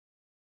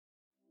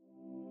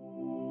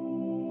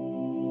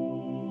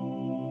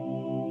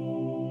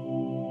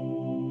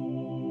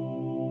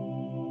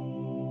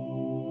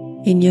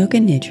In Yoga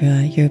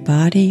Nidra, your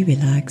body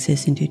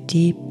relaxes into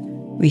deep,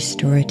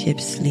 restorative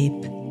sleep,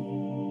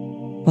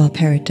 while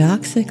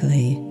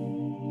paradoxically,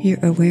 your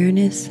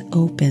awareness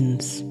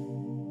opens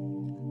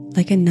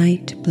like a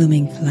night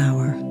blooming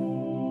flower.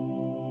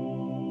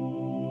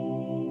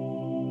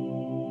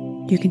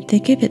 You can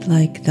think of it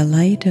like the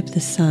light of the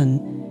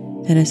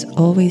sun that is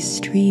always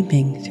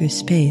streaming through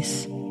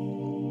space,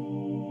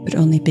 but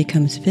only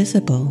becomes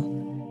visible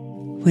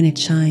when it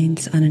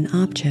shines on an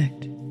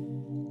object.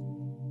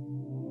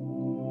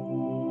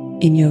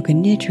 In Yoga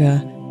Nidra,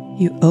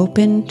 you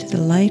open to the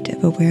light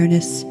of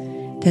awareness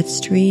that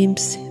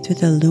streams through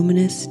the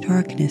luminous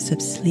darkness of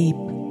sleep.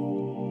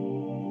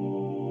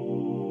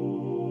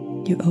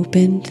 You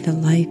open to the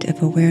light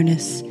of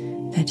awareness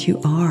that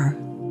you are.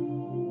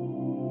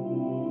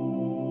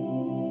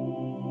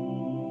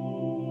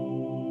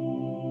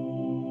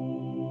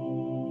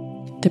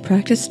 The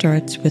practice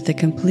starts with a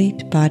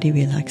complete body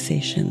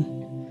relaxation,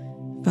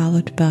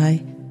 followed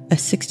by a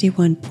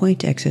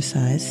 61-point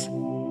exercise,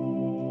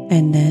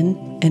 and then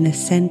an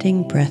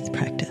ascending breath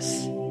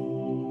practice.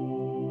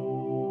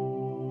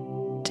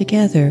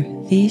 Together,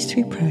 these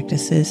three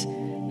practices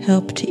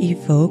help to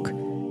evoke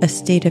a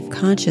state of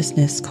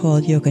consciousness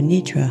called Yoga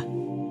Nidra.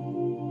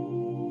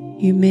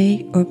 You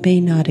may or may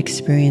not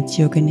experience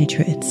Yoga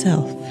Nidra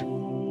itself.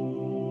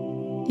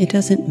 It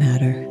doesn't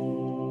matter.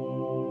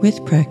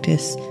 With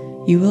practice,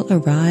 you will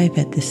arrive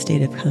at this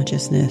state of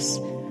consciousness,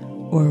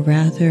 or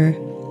rather,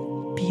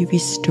 be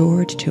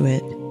restored to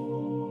it,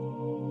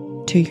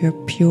 to your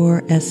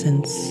pure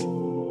essence,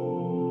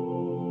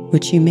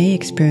 which you may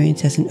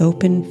experience as an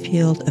open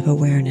field of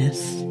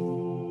awareness,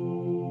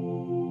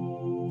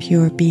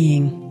 pure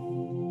being,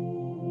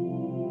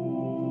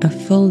 a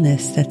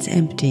fullness that's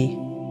empty,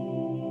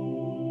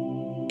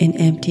 an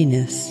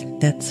emptiness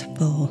that's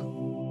full.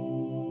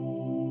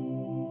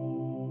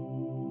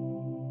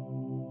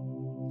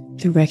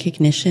 The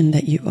recognition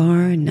that you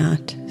are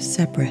not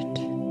separate.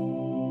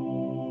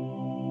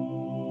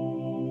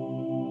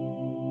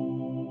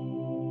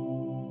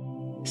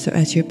 So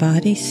as your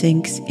body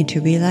sinks into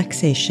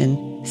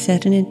relaxation,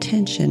 set an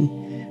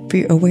intention for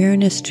your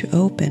awareness to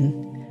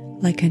open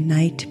like a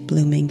night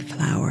blooming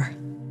flower.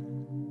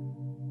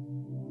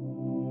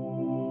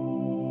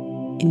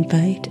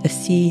 Invite a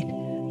seed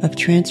of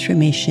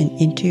transformation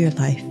into your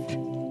life,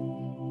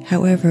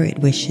 however it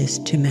wishes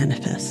to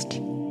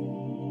manifest.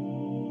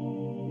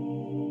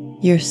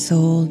 Your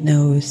soul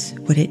knows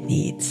what it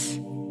needs.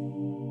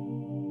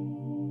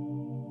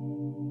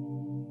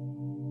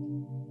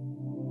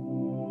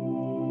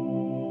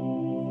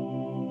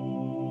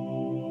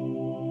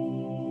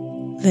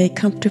 Lay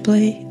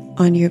comfortably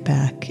on your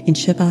back in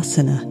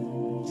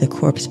Shavasana, the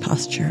corpse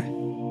posture.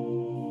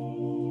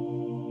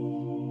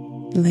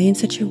 Lay in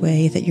such a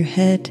way that your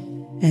head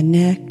and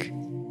neck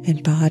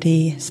and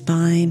body,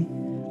 spine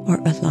are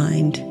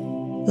aligned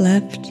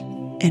left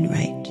and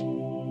right.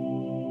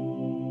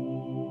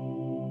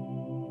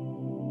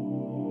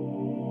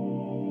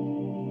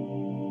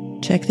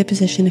 Check the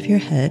position of your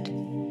head.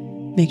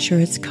 Make sure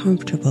it's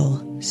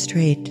comfortable,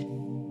 straight,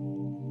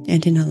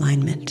 and in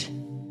alignment.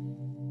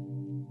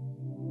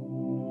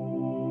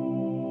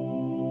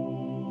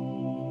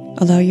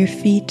 Allow your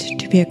feet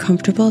to be a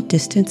comfortable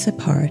distance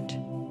apart,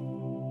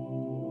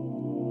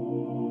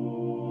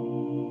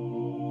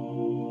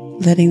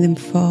 letting them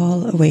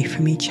fall away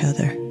from each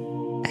other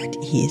at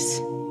ease.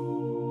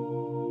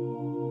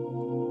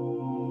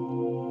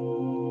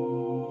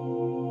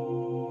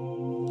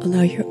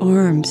 Allow your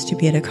arms to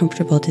be at a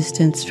comfortable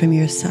distance from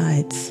your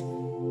sides,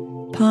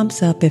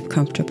 palms up if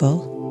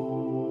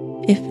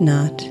comfortable. If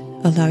not,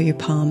 allow your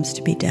palms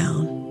to be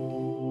down.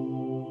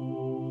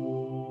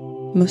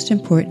 Most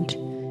important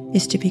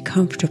is to be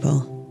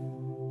comfortable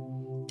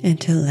and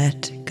to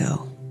let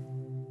go.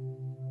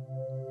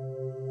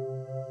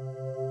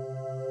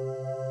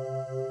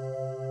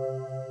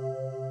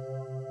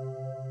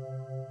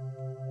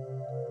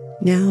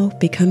 Now,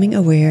 becoming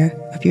aware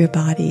of your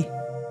body.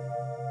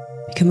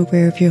 Become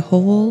aware of your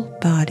whole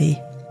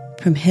body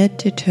from head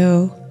to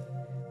toe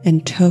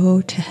and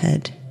toe to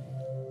head.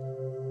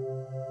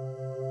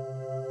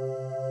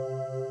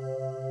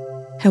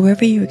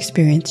 However you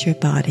experience your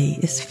body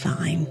is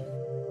fine.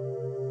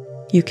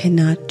 You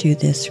cannot do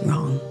this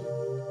wrong.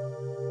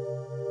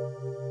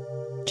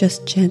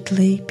 Just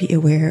gently be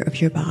aware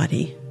of your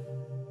body.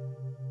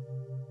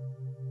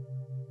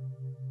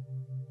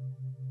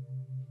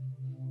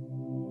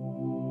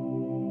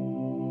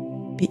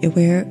 Be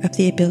aware of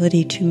the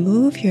ability to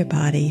move your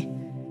body,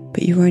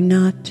 but you are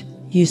not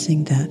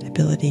using that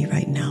ability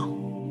right now.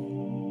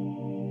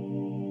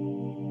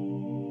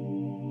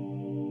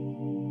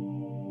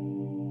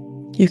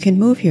 You can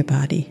move your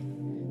body,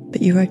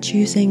 but you are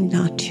choosing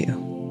not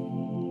to.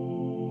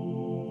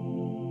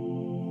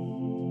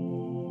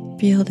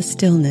 Feel the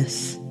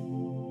stillness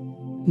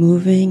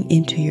moving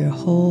into your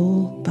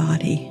whole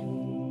body.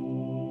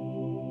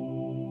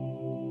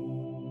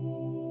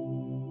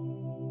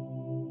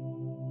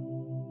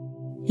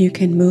 You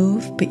can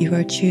move, but you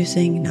are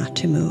choosing not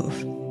to move.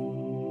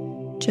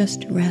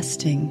 Just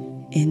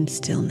resting in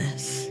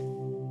stillness.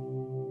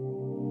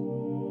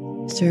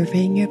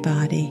 surveying your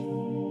body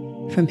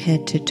from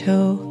head to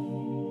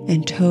toe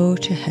and toe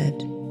to head.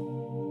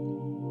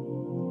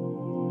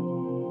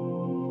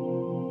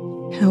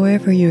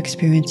 However you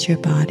experience your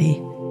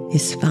body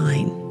is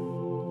fine.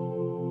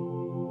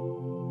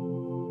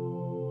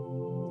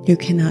 You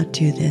cannot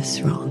do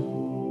this wrong.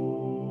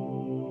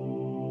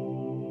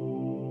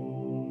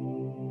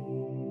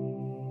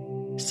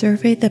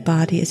 Survey the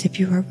body as if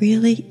you are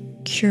really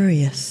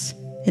curious,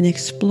 an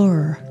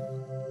explorer,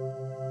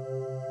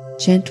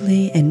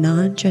 gently and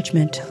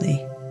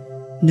non-judgmentally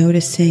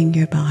noticing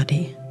your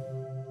body.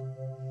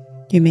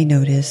 You may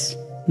notice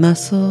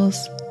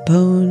muscles,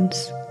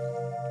 bones,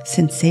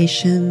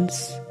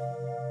 sensations.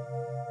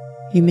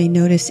 You may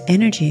notice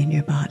energy in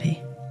your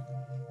body.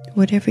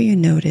 Whatever you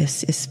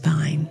notice is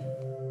fine.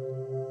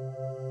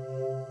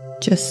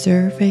 Just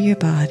survey your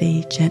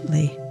body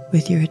gently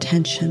with your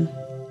attention.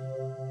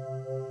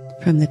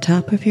 From the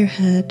top of your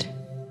head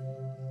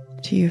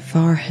to your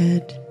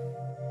forehead,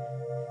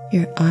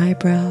 your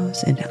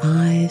eyebrows and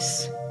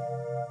eyes,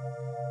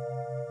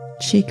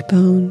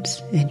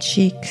 cheekbones and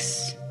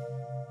cheeks,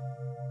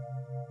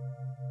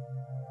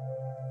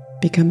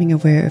 becoming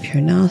aware of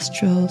your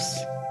nostrils,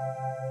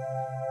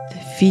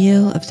 the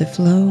feel of the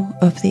flow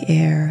of the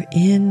air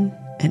in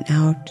and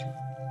out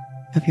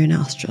of your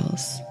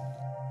nostrils,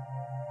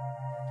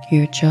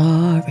 your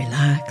jaw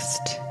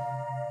relaxed,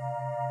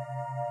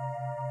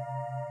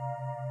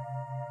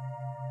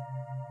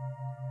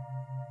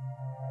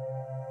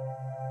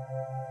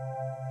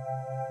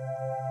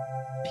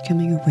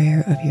 becoming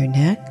aware of your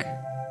neck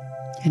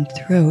and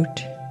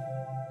throat,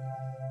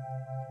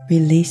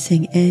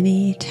 releasing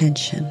any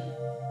tension.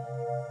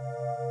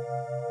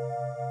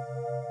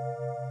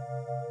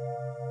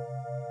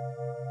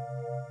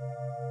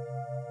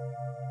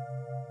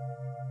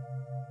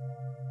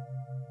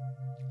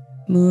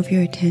 Move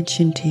your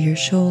attention to your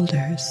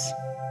shoulders,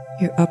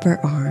 your upper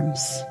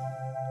arms,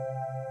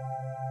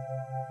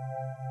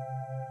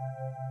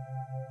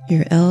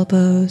 your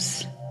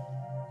elbows,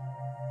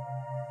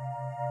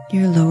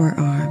 your lower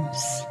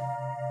arms,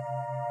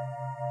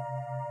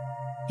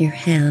 your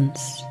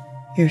hands,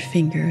 your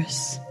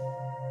fingers,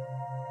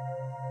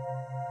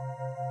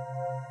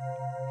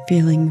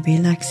 feeling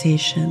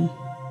relaxation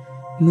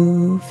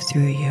move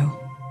through you.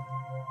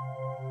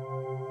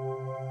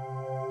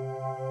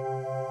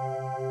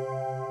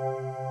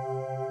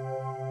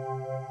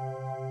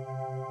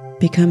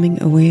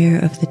 Becoming aware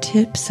of the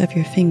tips of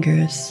your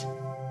fingers,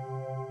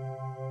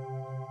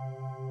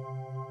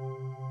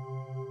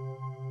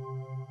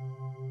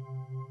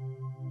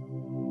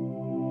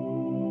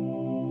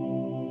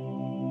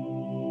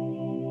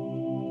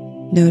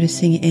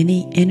 noticing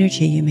any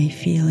energy you may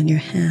feel in your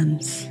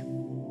hands.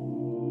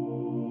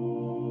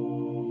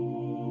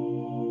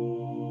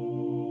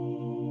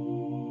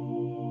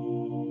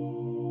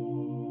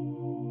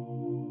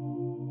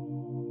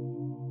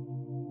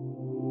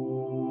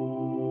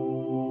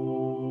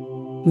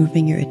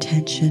 Moving your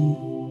attention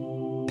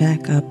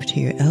back up to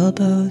your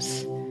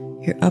elbows,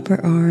 your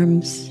upper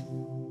arms,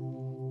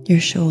 your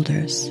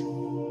shoulders.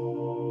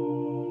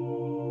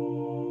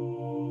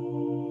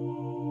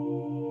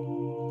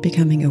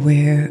 Becoming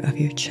aware of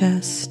your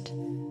chest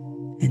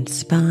and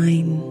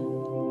spine.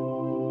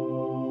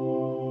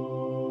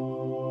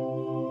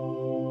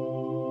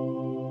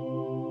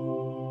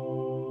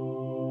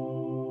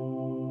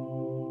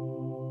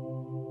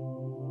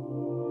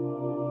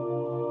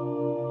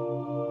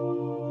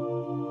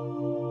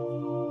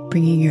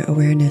 Bringing your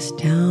awareness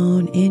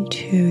down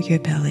into your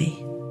belly.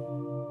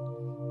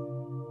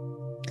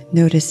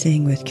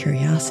 Noticing with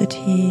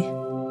curiosity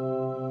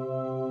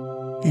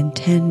and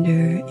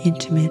tender,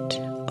 intimate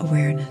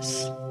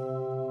awareness.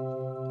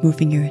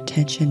 Moving your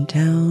attention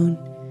down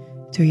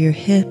through your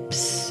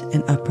hips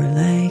and upper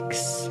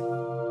legs,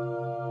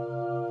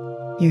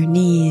 your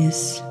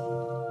knees,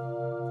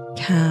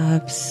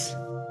 calves,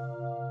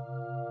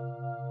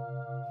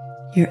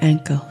 your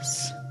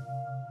ankles.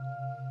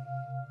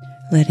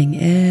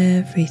 Letting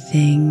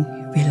everything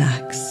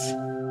relax.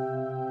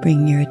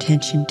 Bring your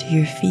attention to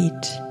your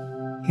feet,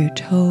 your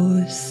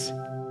toes,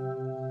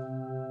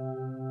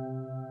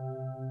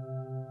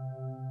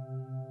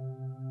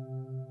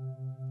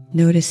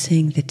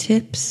 noticing the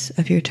tips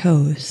of your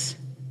toes,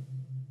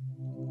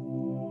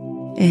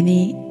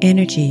 any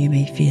energy you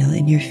may feel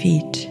in your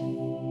feet.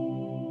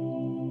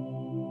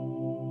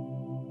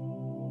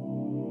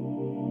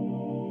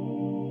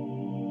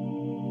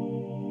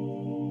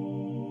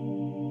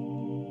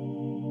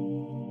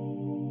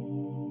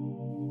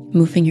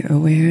 Moving your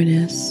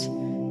awareness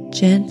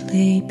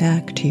gently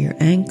back to your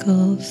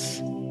ankles,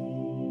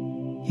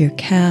 your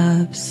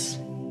calves,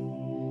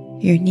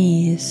 your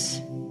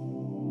knees,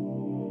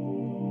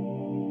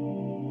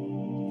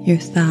 your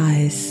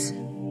thighs,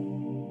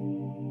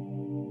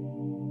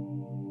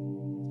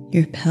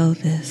 your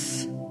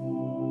pelvis,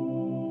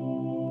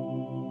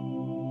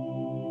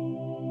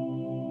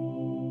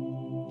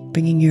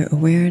 bringing your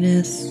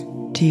awareness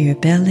to your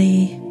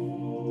belly,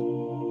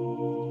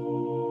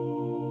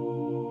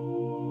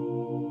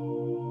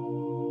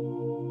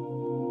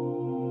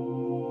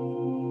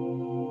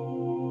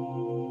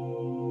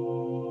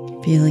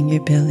 feeling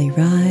your belly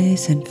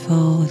rise and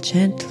fall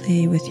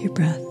gently with your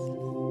breath,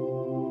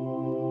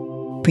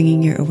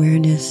 bringing your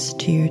awareness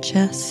to your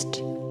chest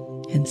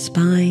and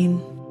spine,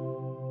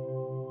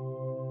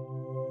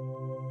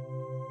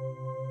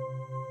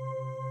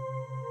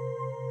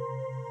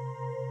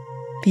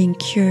 being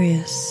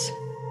curious,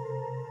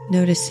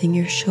 noticing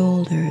your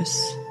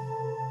shoulders,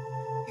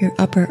 your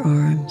upper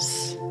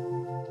arms,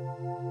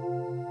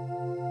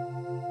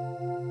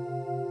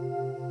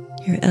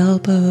 your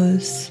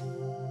elbows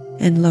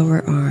and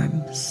lower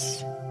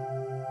arms,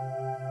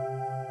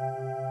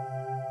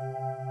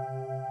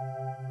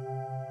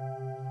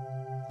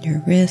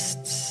 your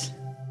wrists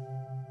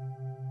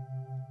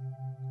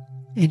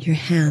and your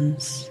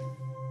hands.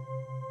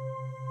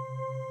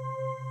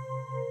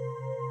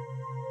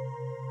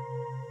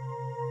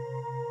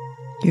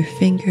 Your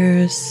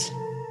fingers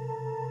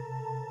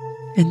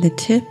and the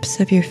tips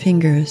of your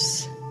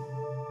fingers.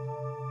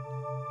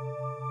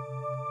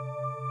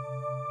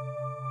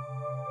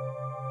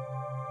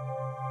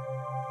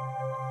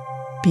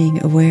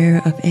 Being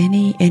aware of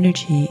any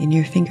energy in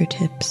your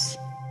fingertips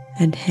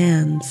and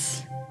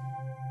hands,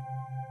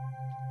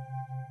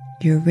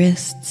 your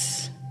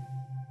wrists,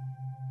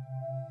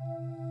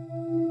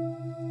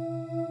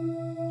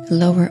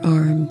 lower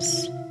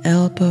arms,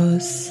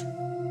 elbows,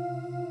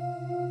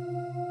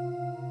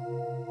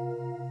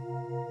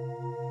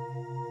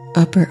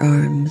 upper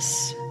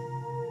arms,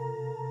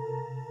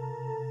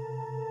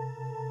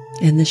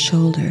 and the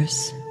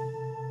shoulders.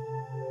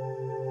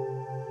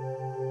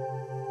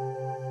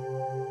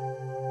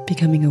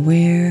 Becoming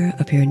aware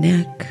of your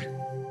neck,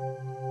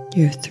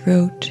 your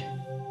throat,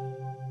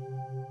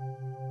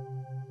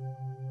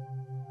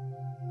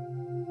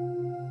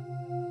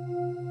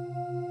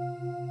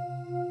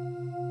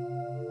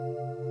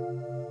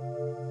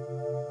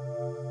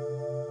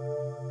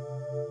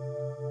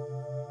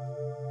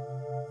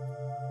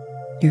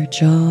 your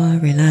jaw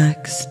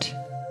relaxed,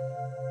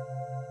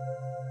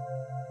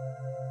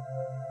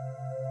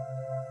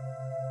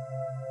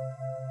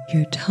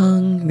 your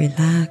tongue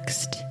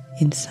relaxed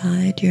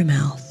inside your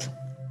mouth,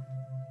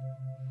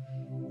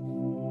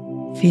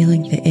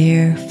 feeling the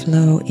air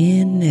flow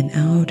in and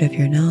out of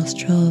your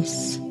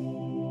nostrils,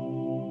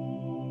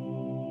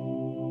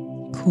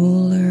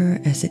 cooler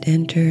as it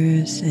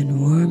enters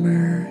and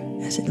warmer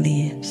as it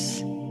leaves.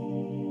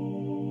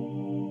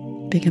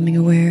 Becoming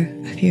aware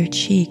of your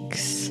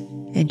cheeks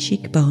and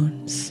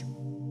cheekbones,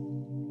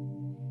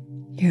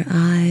 your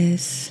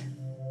eyes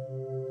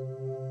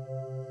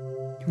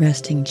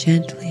resting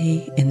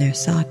gently in their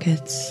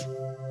sockets,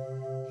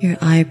 your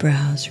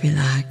eyebrows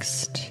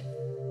relaxed,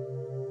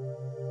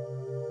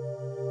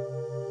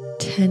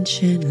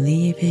 tension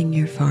leaving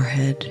your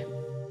forehead,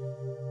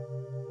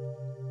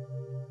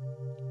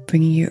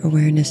 bringing your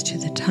awareness to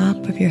the top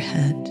of your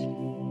head.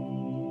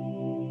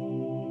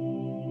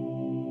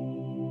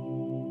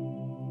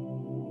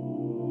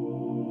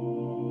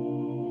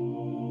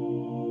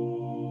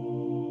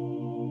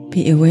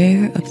 Be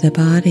aware of the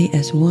body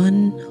as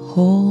one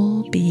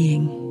whole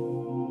being.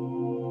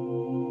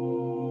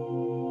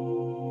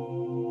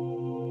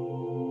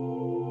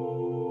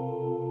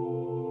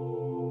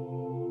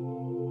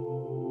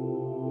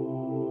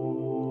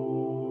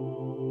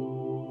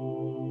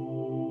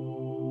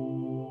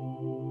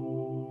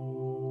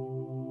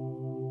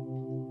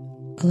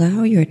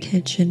 Allow your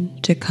attention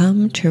to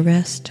come to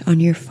rest on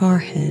your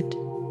forehead.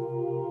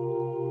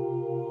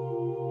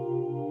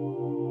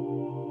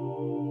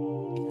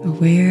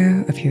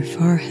 Aware of your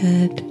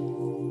forehead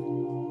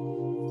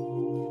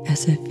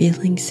as a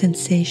feeling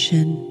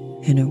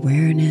sensation and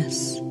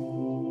awareness.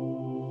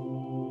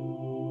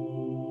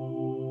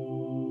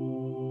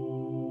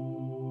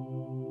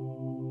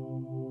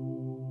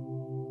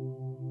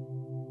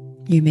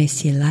 You may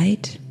see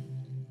light,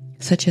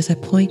 such as a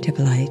point of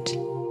light,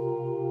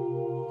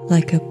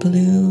 like a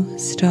blue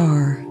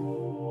star.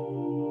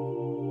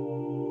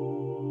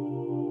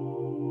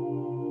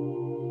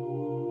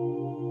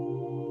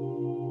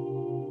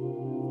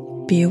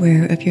 Be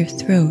aware of your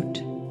throat.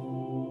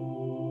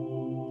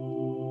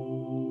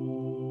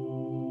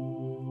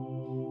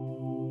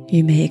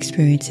 You may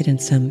experience it in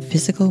some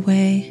physical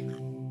way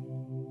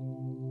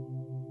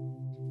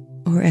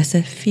or as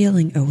a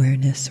feeling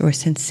awareness or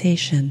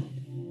sensation.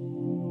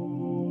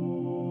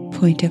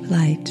 Point of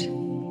light,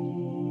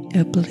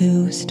 a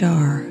blue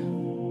star.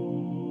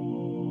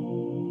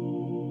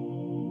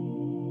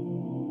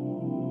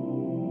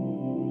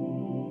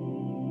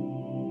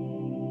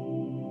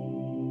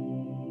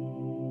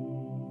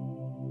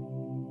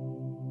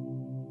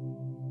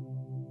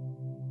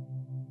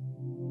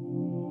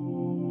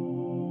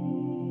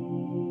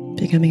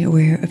 Becoming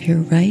aware of your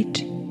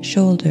right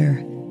shoulder,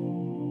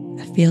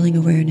 a feeling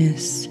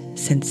awareness,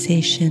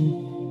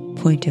 sensation,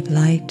 point of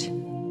light,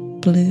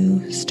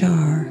 blue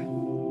star.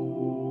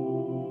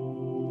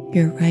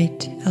 Your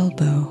right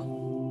elbow.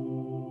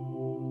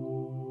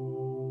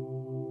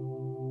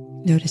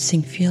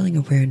 Noticing feeling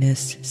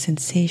awareness,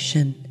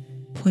 sensation,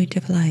 point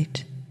of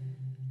light,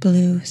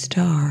 blue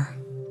star.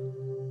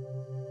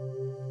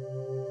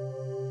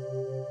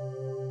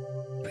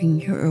 Bring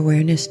your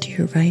awareness to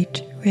your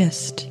right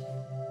wrist.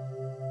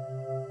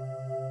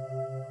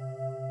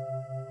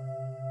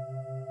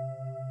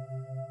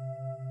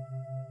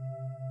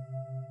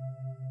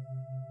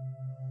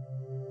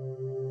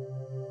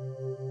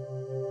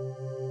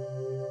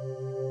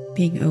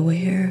 Being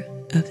aware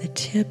of the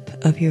tip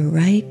of your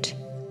right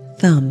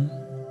thumb.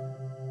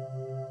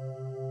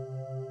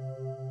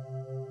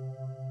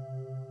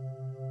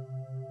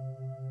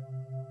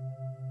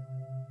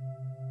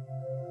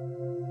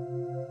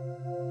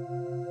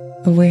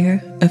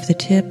 Aware of the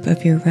tip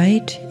of your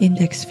right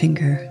index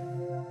finger.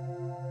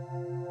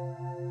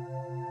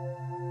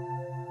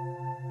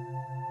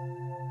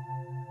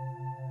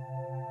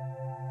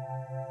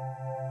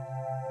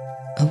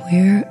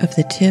 Aware of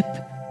the tip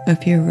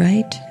of your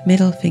right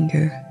middle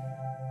finger.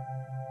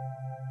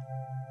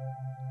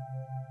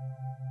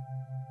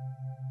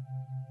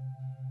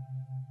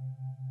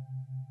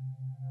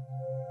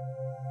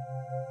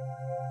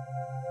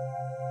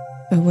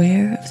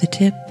 Aware of the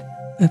tip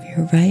of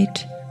your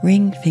right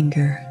ring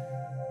finger.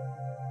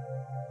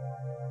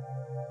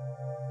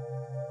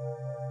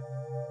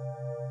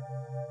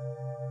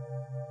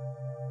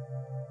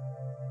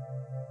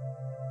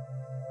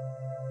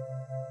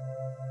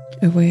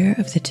 Aware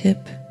of the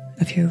tip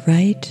of your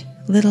right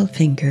little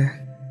finger.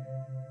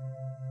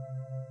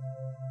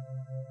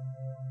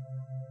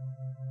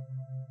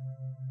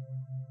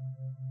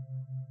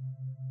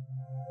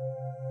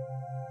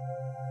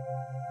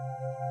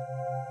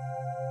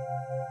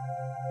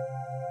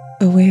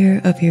 Aware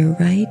of your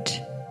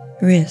right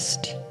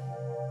wrist.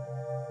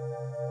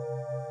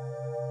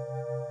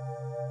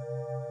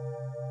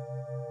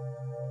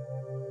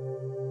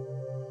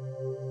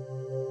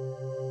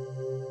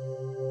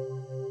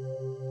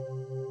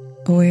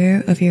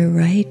 Aware of your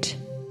right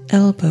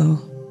elbow.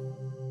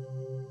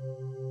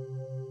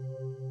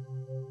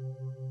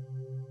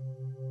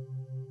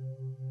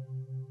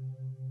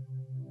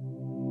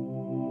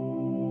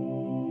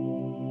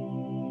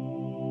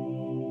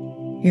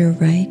 Your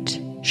right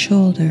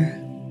shoulder.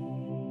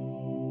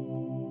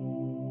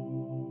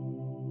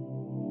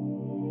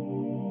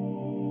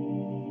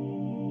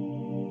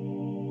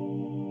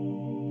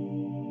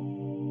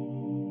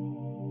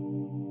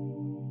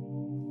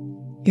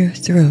 Your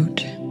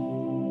throat.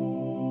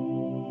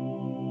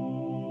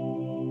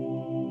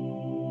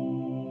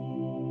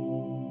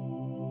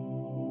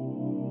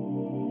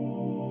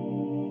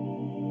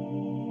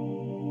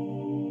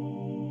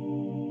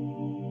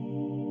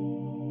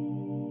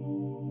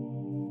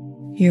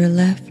 Your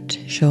left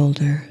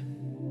shoulder.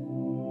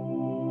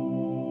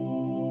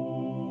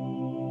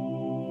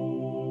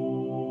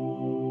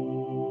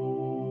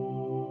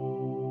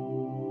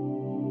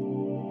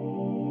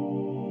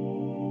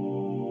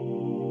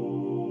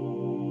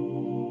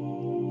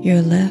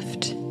 Your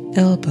left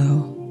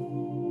elbow.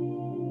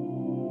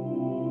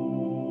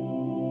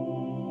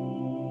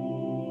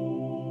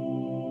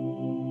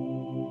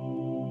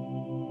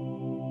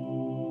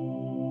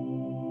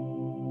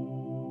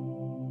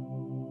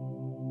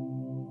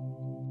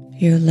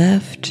 Your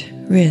left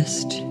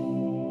wrist.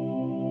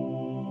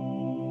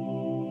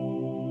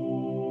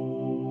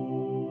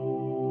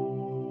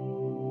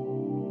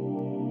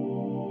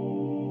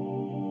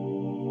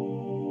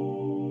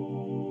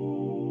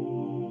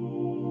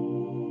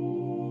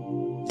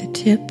 The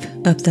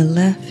tip of the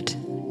left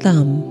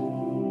thumb.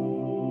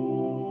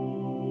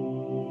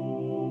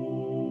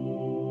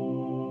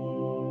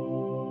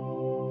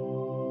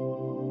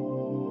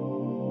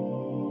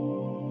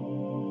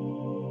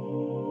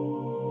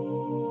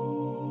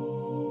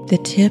 The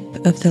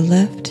tip of the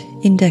left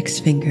index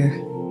finger.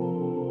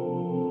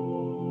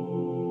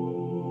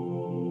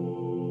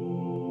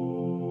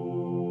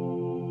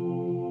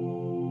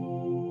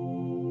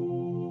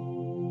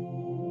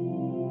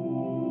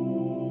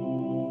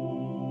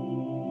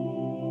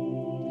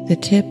 The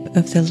tip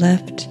of the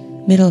left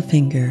middle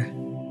finger.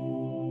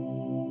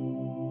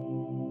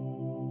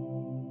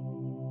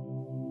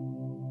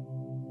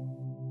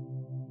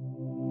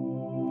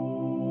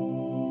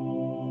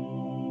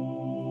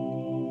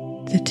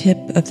 The tip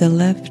of the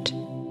left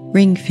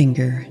ring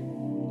finger.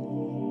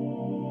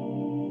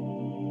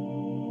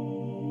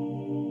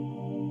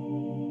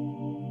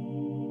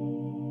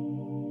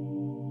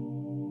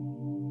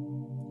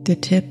 The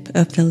tip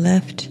of the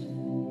left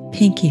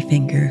pinky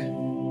finger.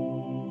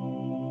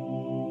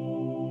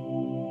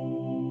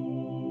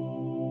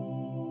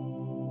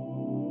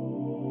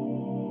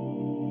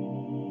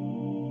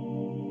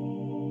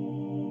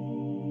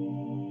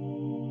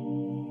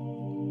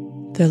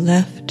 The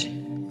left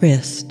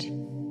wrist.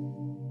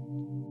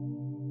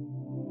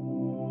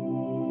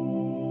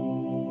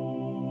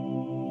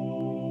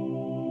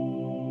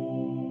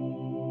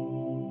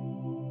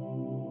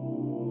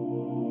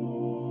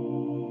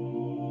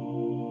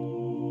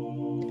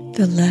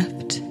 The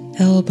left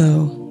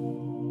elbow.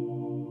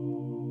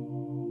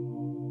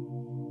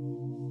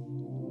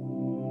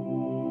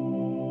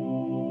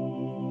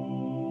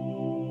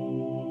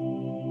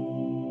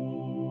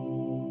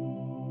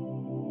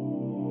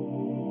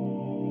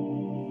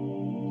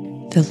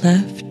 The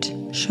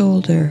left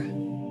shoulder.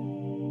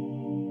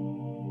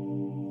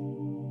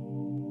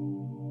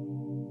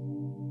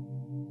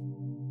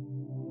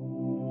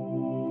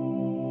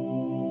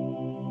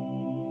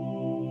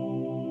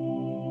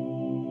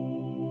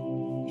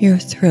 your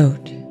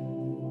throat,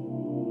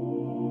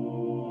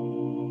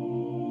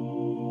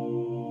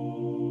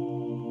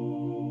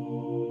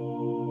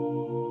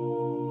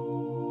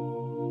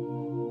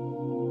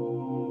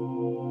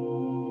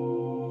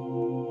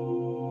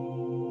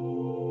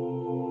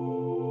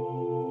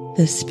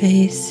 the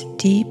space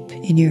deep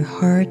in your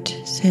heart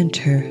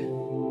center,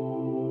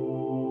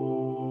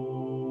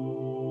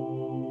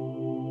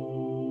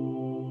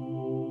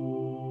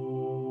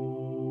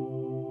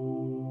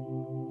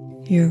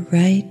 your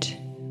right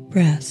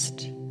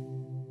breast,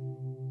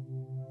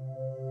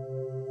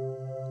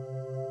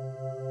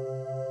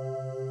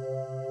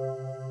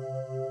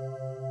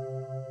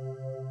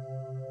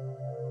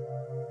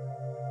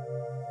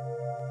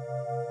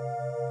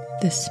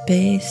 the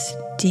space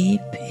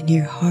deep in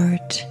your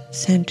heart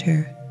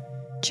center,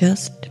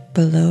 just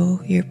below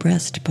your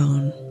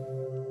breastbone.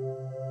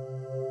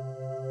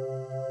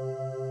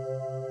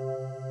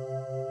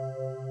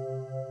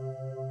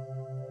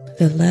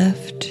 The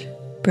left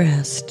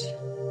breast,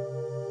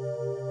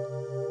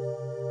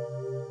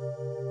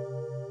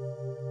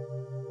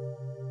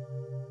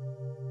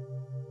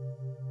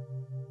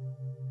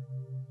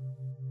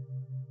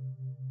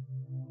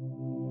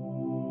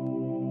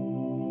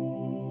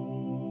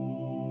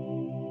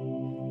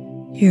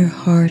 your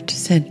heart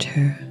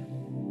center,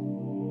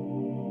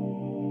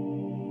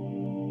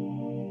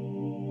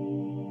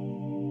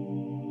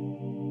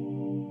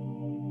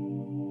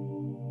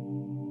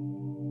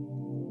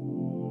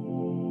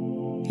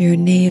 your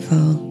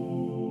navel,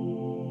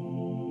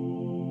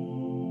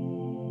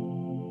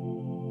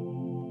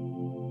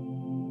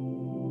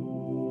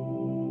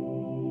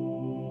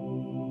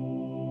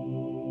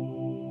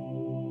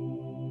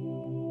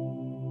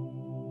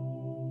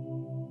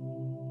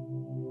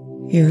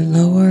 your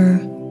lower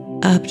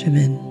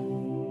abdomen,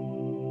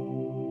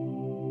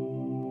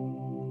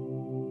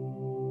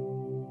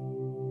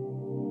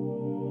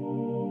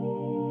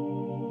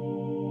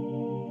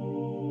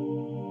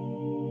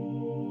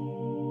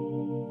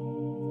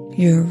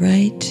 your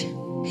right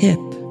hip,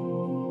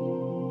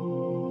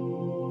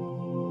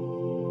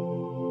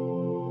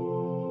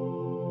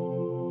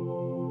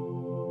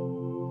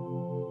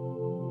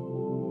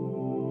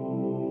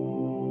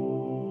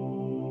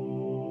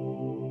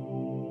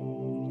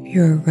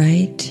 your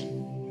right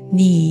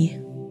knee,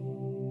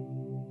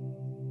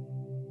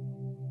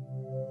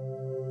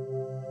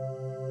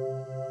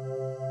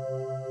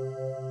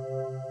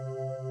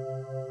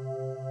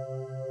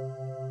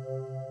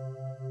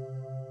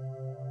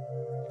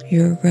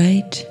 your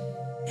right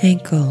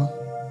ankle,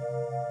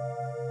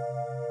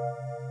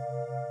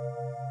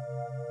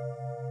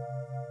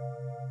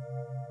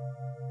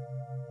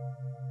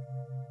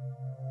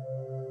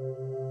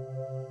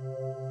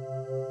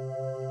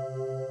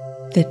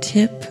 the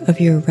tip of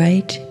your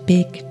right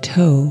big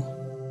toe,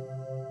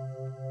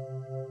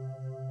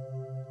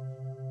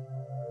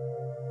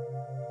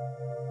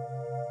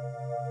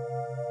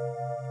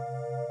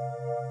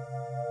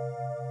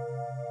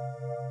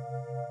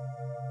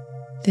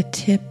 the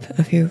tip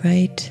of your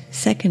right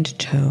second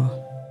toe,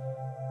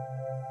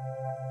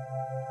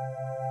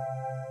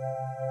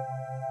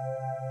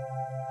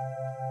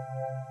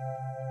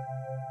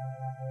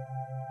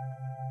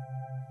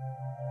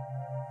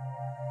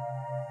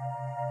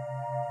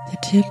 the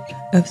tip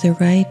of the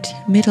right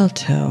middle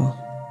toe,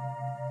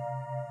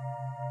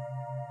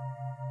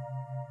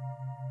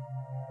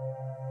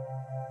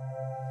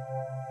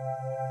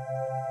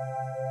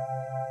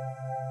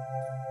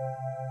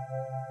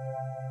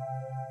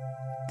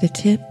 the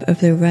tip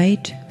of the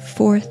right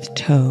fourth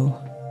toe,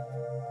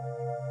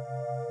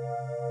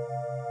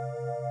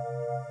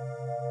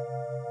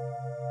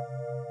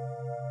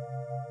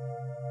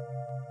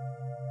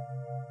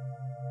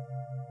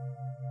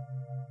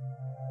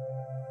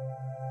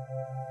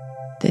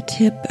 the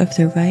tip of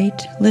the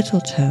right little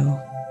toe,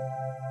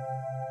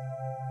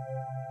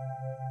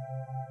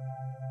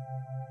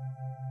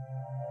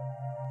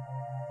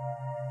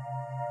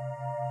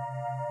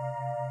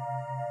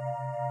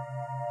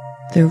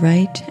 the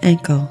right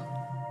ankle,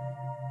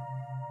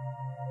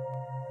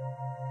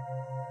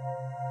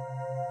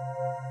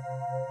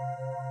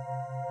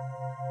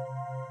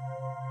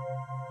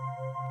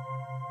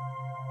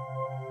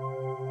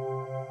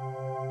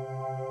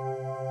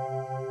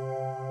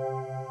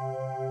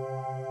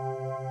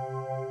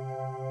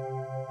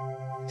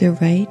 the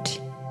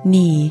right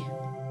knee,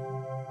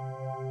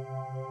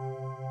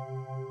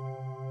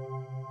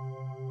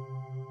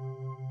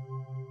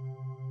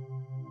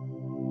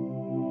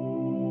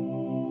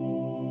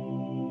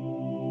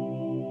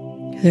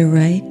 the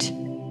right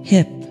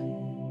hip,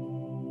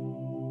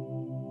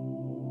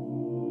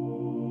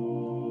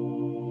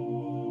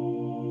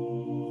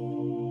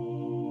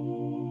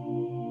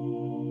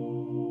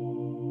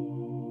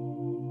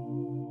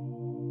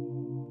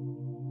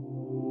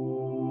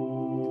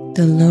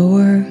 the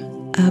lower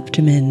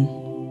abdomen,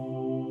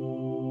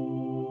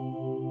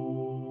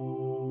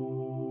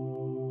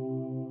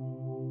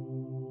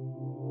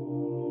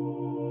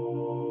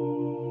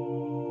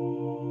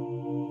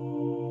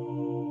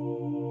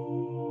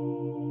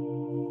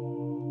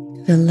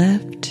 the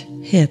left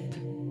hip,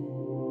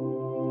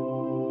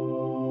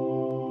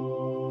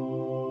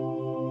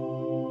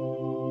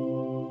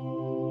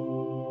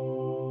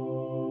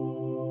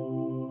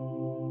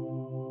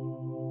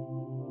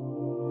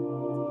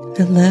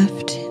 the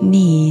left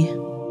knee,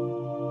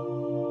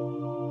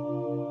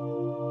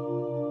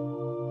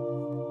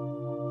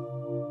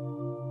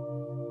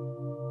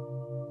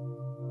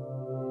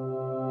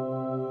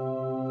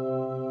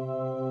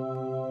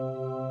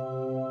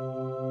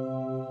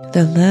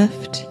 the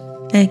left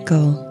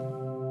ankle,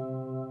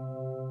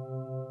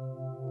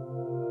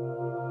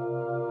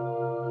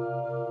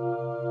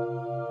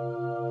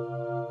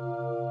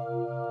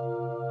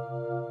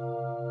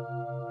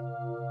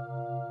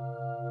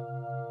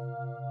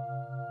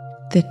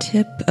 the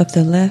tip of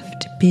the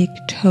left big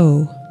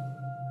toe,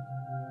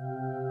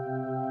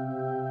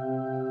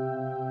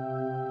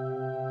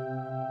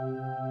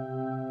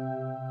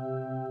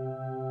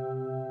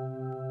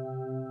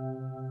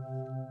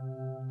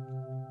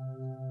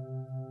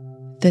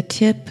 the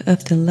tip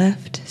of the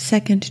left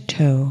second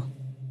toe,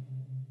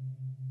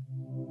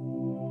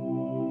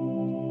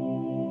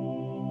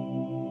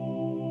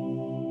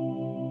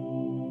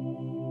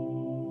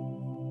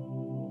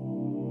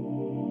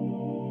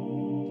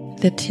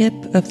 the tip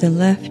of the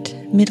left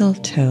middle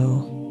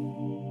toe,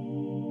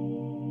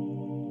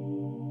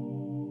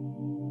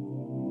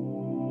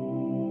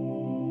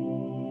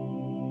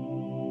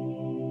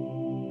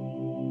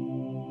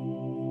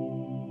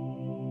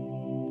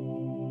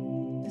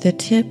 the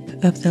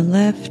tip of the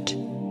left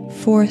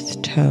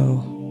fourth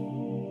toe,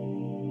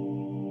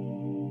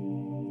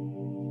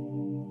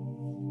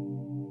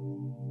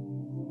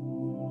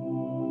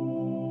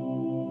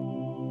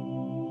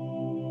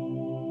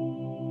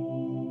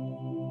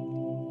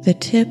 the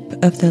tip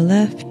of the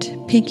left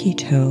pinky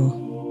toe,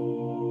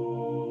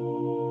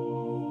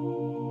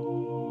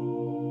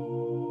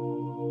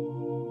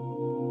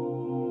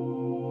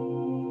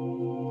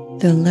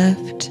 the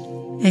left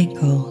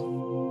ankle,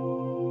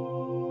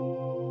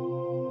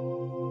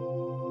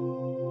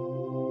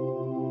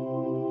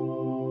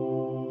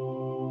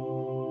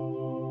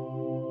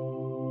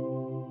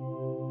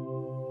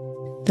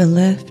 the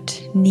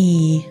left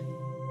knee,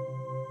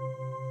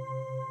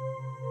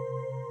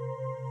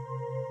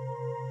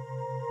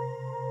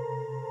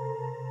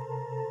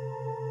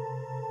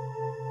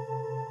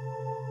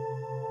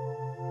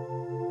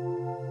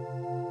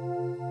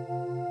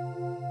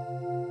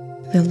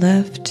 the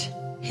left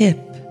hip,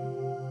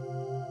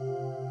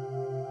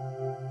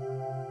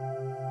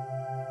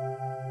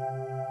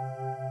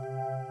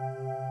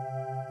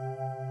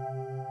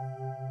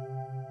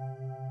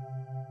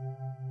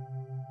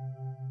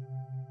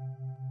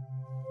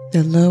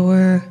 the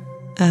lower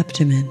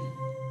abdomen,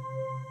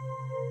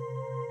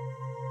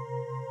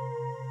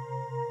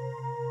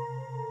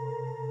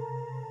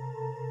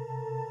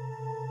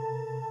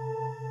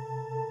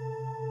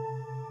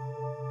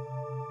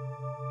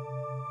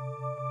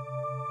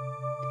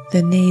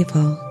 the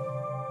navel,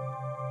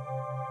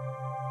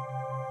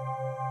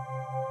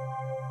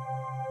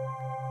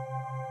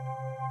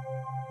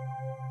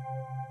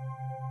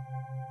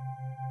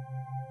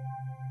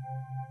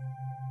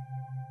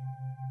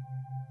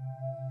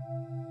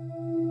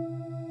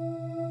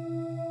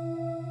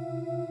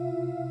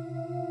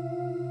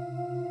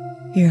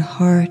 your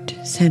heart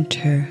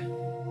center,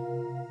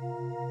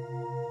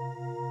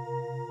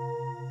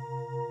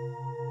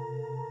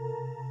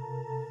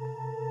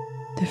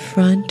 the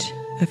front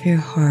of your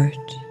heart,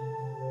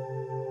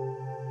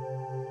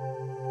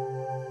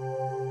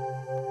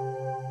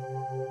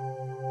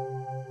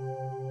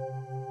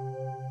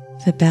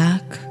 the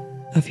back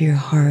of your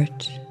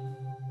heart,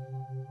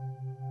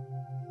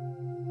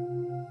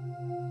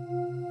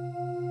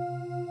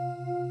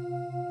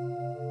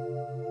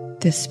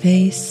 the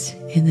space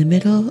in the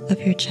middle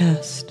of your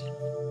chest,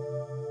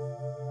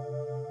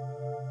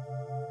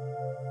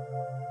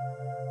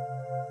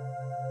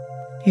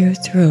 your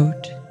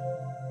throat,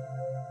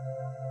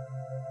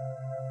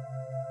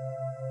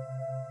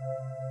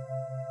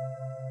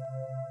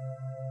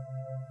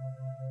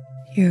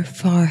 your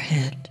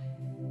forehead,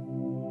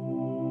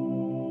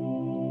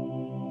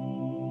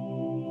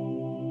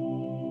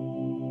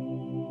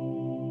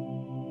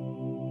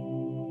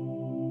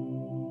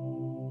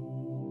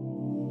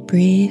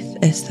 breathe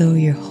as though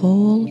your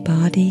whole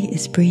body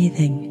is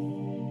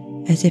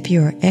breathing, as if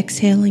you are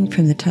exhaling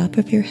from the top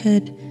of your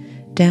head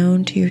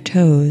down to your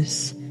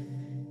toes.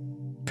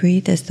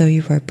 Breathe as though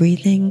you are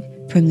breathing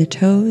from the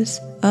toes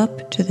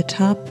up to the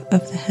top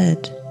of the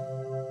head.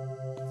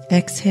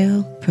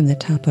 Exhale from the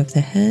top of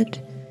the head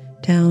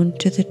down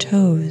to the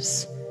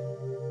toes.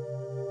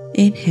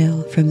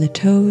 Inhale from the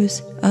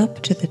toes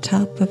up to the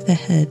top of the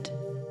head.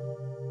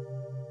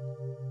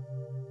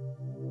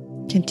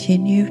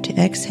 Continue to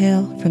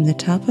exhale from the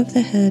top of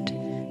the head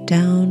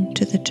down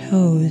to the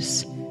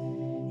toes.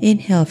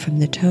 Inhale from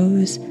the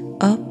toes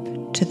up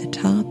to the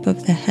top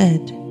of the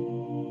head.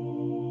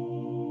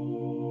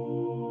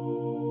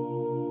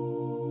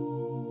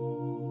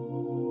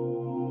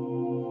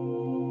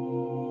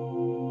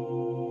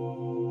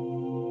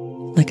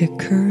 Like a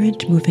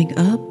current moving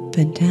up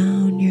and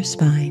down your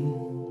spine.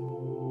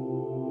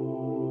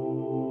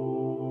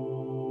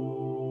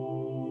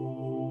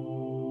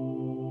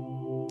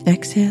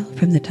 Exhale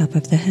from the top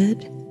of the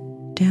head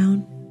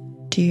down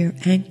to your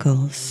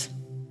ankles.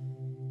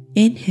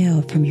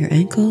 Inhale from your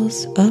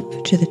ankles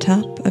up to the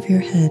top of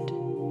your head.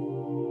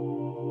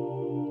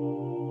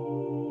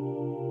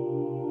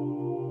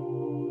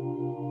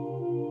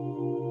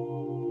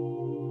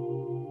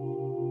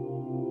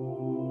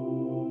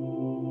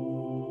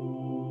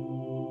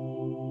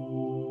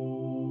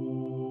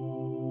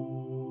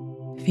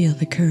 Feel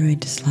the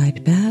current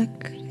slide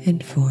back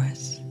and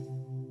forth.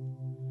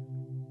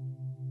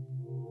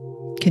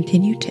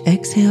 Continue to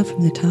exhale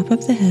from the top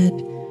of the head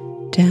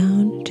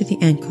down to the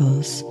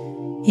ankles.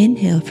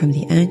 Inhale from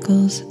the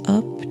ankles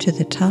up to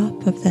the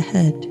top of the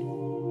head.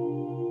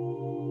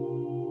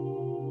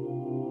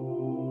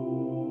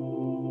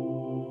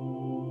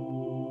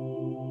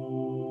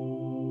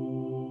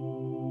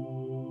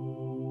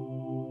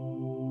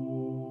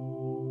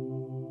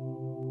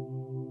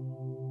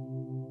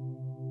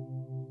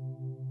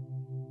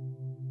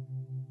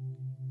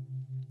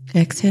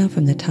 Exhale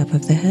from the top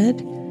of the head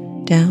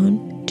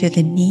down to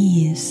the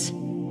knees.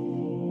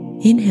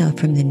 Inhale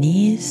from the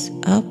knees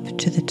up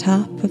to the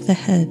top of the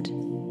head.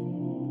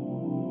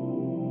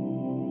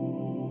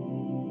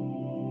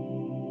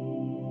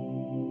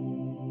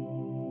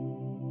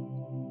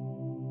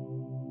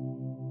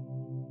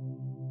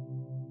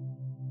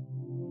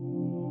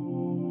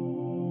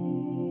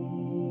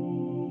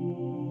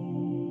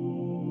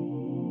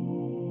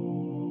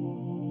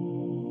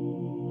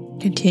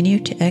 Continue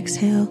to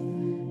exhale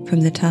from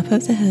the top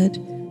of the head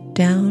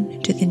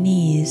down to the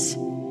knees.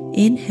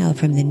 Inhale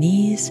from the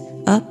knees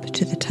up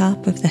to the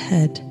top of the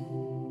head.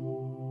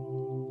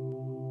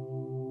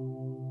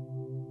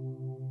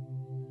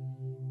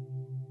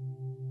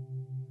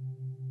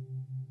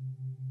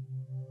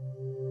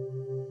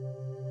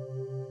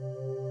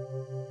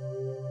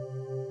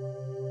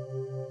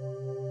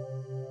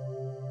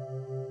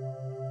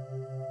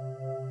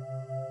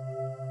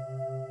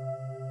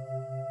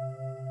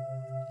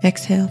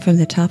 Exhale from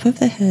the top of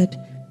the head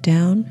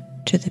down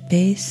to the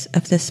base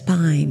of the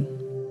spine.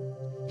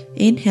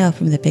 Inhale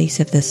from the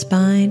base of the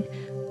spine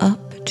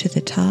up to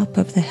the top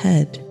of the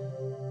head.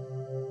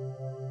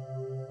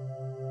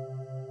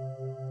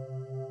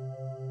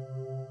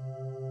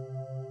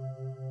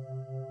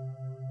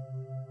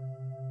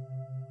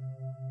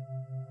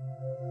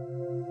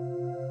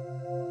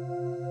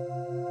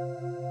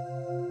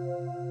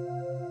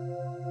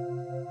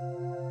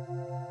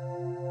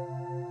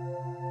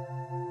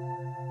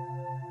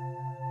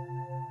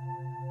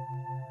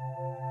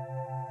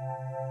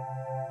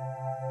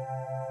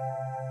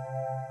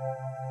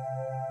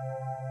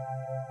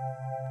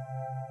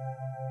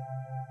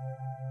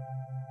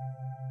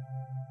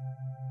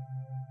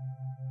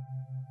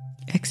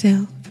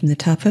 Exhale from the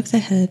top of the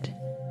head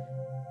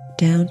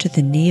down to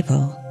the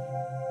navel.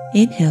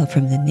 Inhale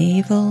from the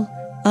navel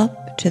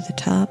up to the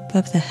top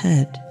of the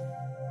head.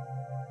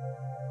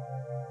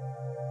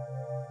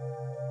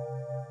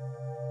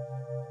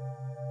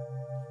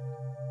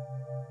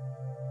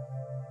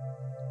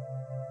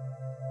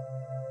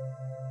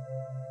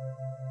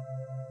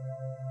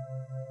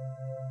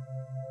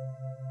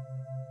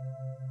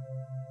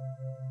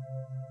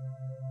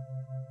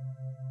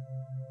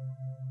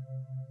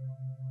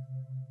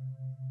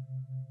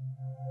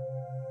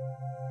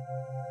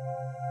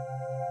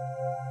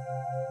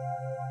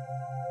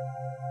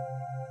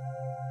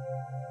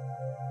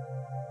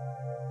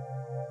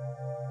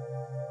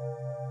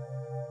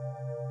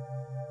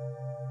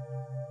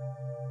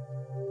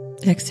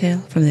 Exhale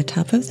from the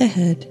top of the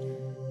head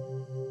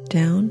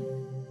down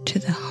to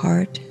the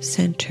heart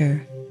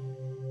center.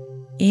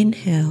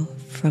 Inhale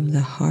from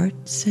the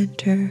heart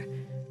center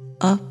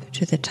up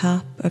to the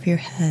top of your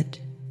head.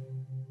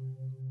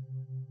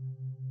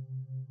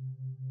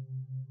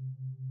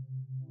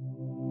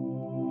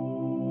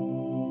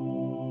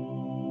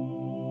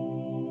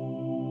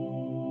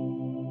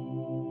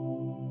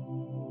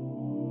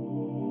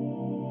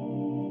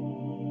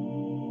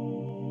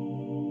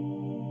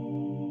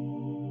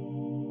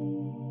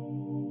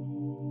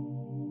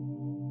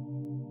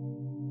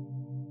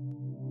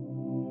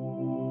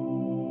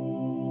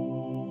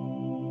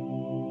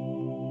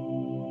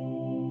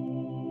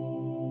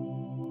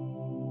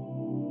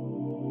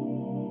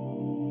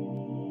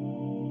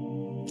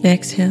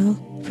 Exhale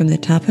from the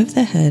top of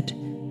the head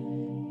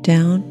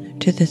down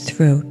to the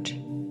throat.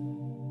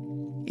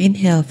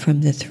 Inhale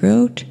from the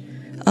throat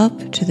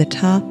up to the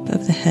top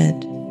of the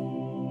head.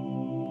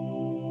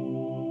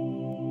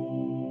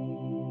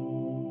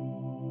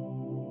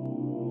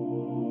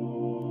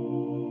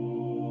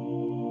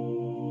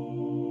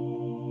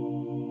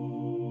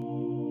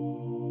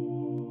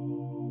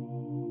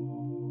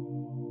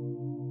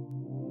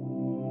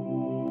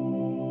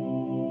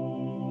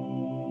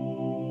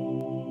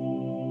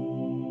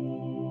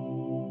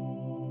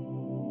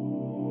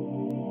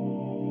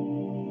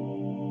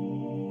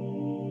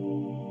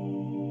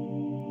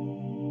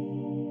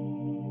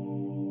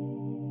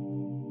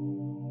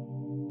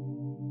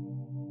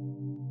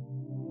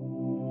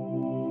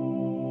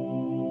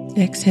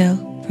 Exhale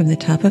from the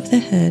top of the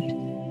head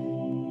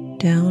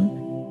down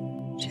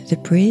to the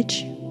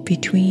bridge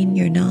between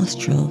your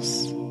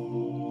nostrils.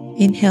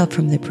 Inhale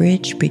from the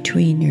bridge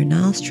between your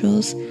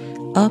nostrils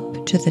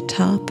up to the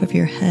top of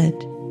your head.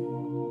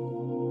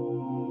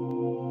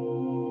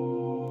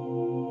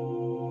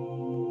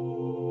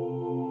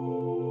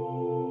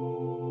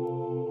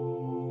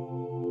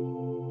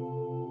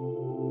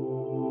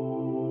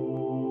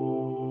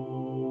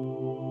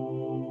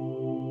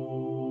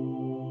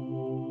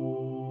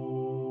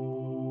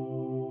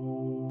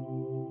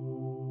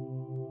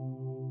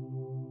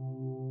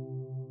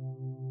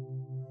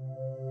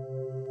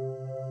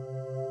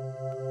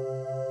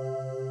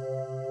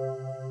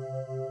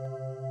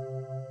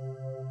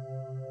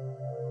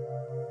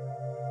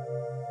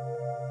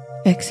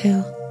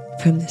 Exhale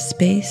from the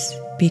space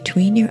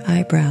between your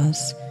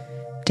eyebrows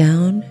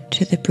down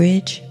to the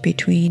bridge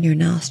between your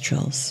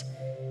nostrils.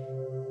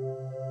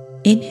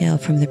 Inhale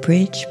from the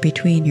bridge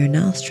between your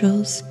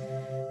nostrils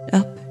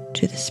up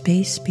to the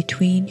space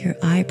between your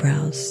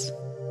eyebrows.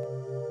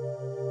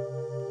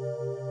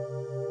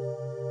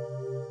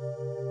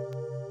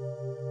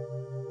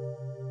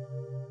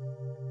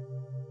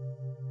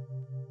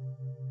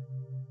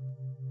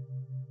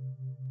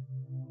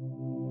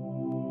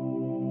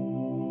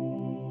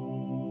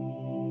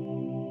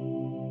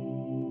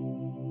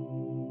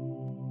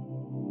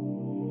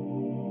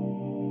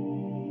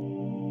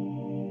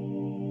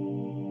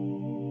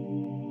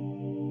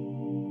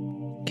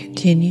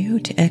 Continue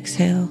to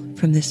exhale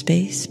from the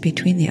space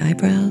between the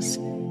eyebrows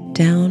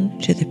down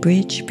to the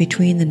bridge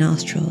between the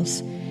nostrils.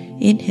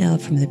 Inhale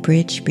from the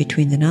bridge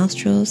between the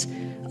nostrils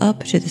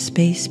up to the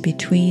space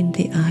between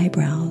the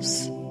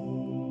eyebrows.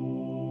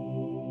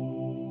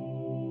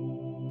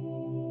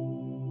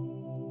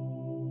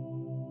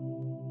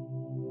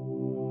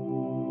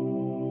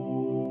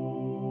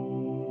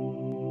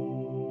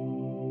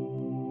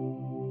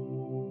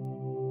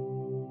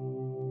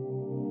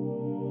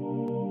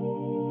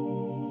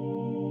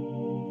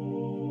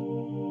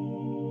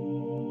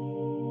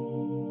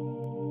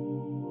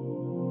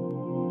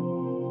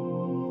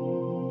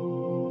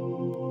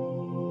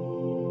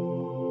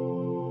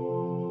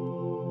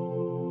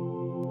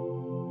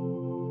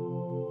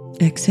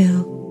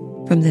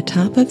 Exhale from the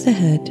top of the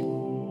head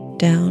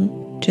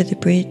down to the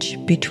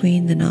bridge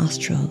between the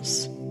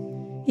nostrils.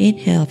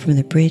 Inhale from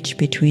the bridge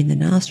between the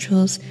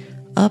nostrils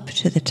up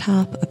to the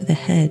top of the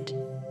head.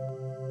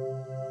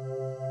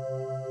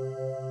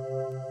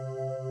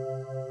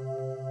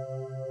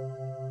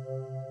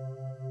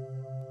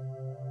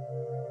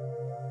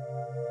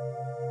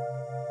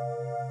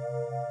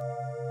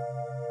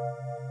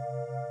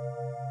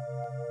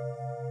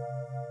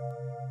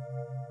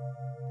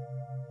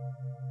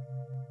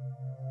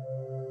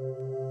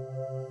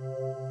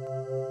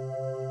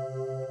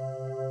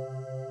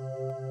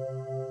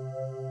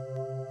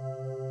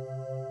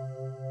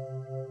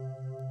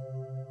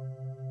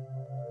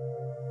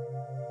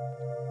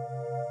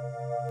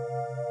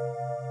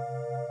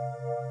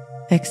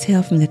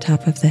 Exhale from the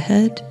top of the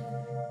head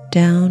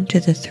down to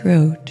the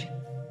throat.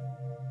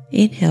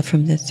 Inhale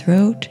from the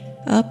throat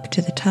up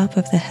to the top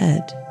of the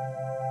head.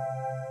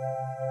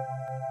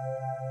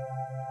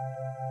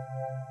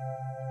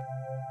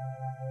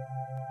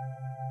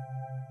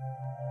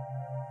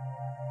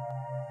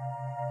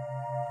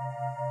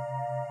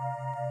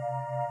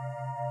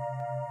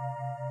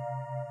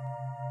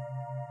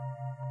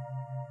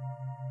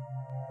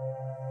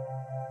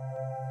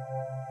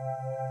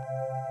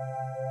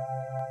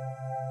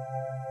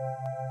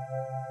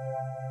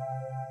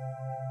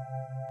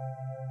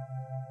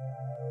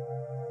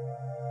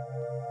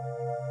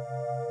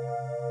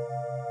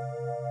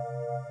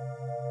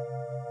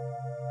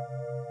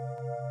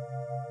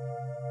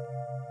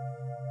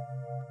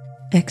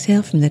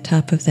 Exhale from the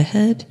top of the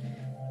head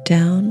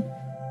down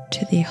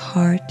to the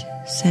heart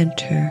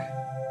center.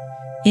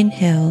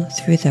 Inhale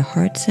through the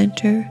heart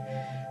center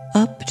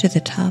up to the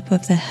top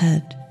of the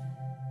head.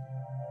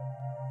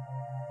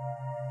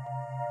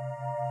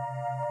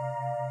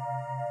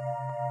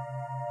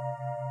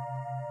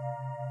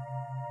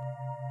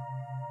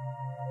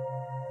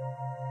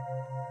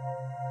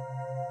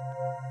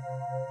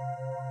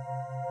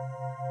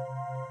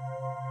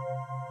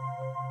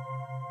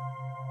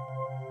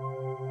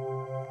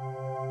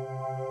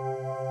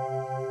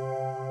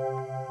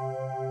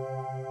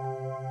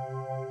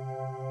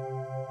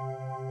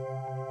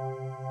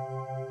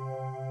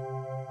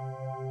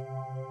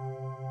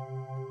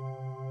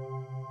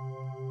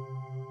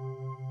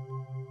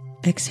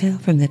 Exhale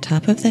from the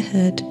top of the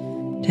head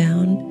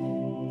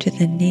down to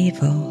the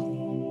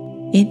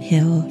navel.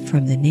 Inhale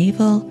from the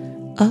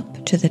navel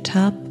up to the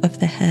top of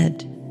the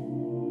head.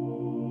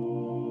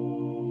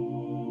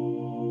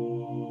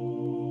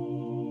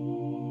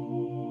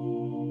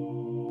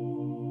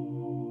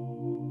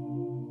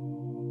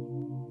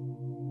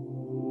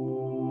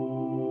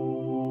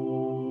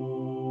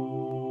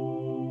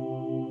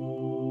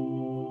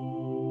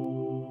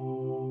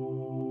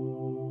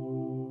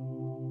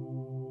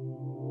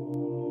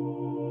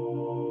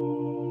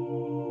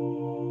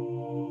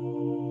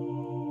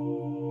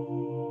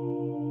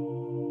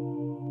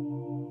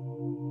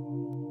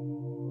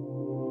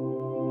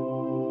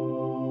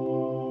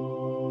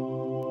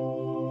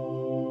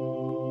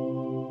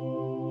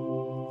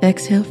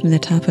 Exhale from the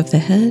top of the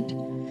head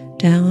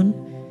down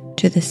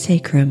to the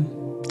sacrum,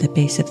 the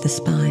base of the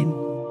spine.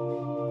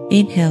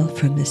 Inhale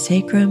from the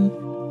sacrum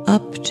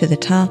up to the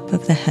top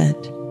of the head.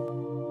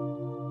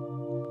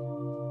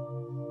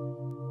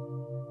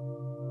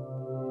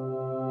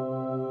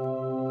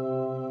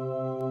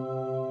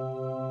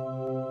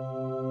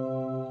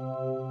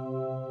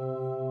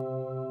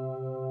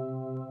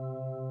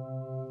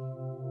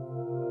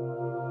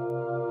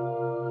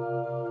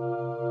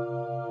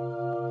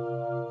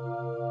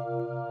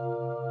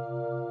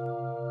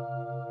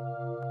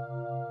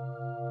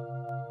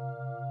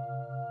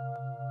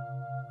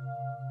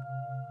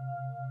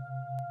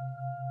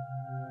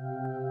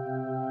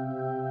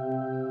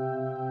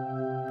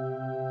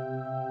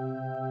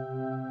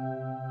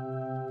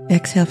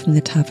 Exhale from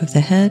the top of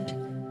the head,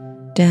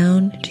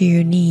 down to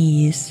your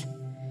knees.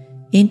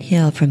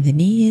 Inhale from the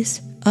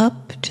knees,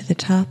 up to the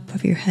top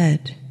of your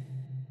head.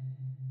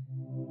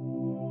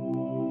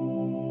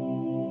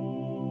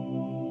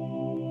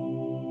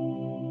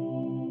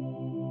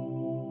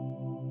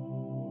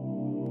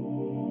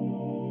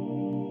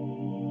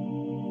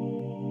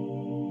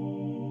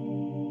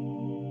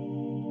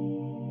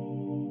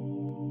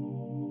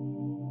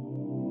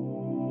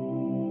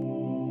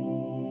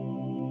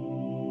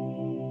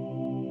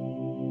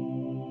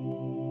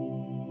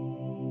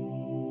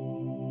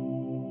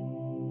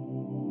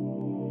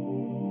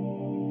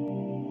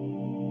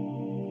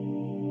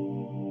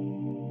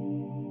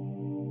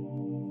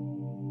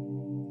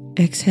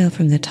 Exhale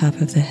from the top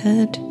of the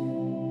head,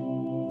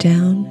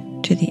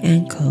 down to the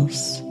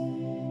ankles.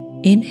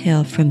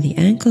 Inhale from the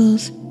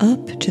ankles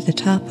up to the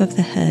top of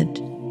the head.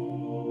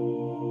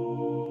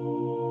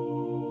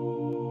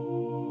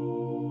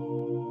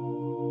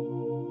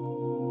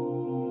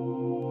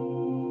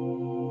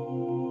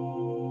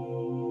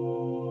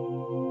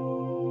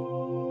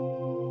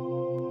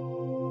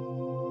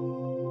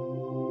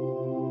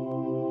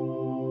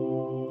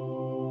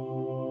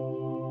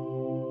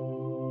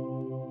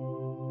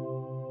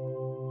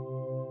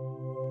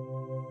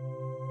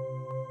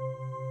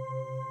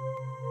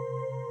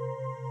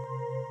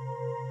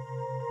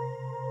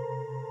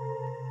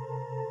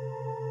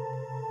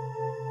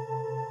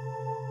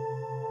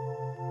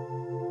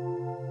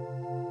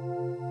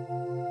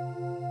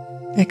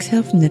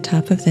 Exhale from the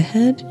top of the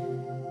head,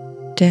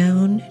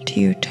 down to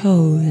your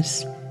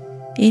toes.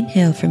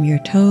 Inhale from your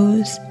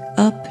toes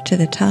up to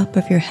the top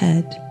of your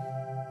head.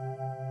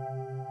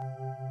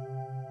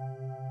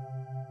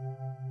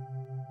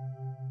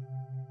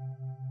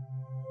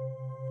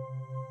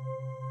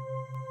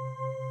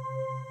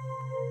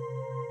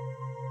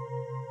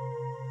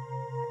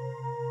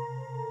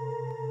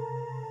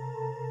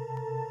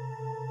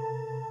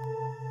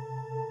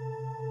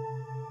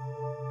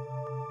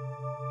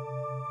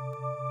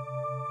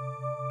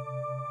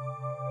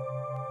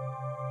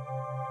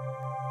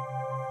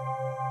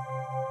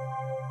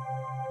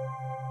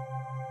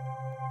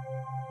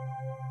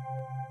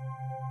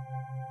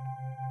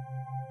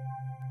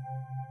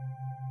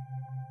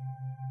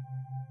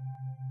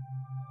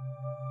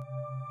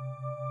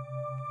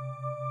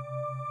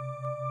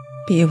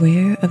 Be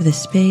aware of the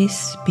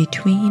space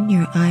between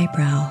your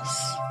eyebrows.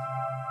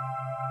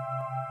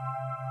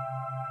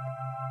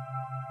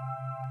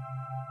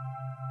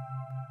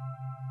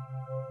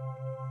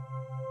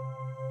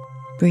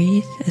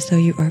 Breathe as though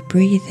you are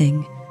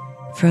breathing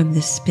from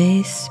the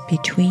space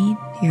between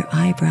your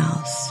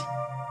eyebrows.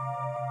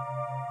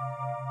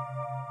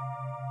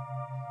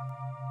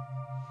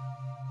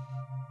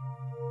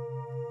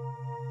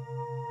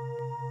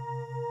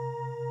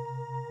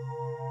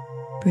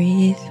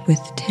 Breathe with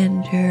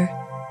tender,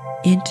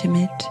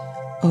 intimate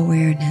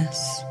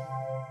awareness.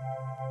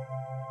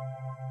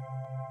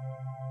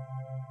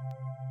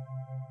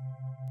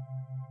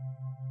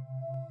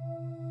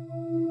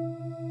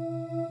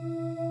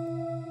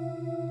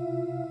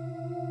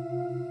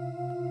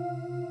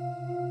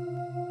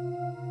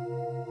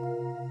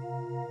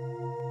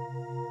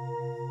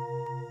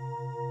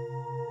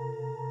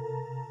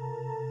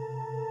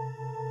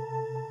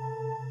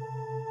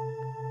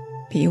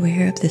 Be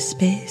aware of the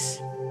space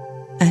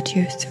at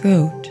your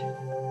throat.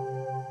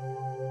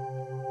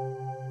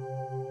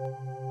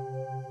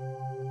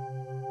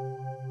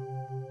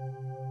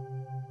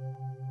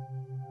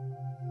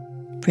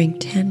 Bring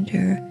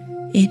tender,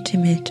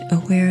 intimate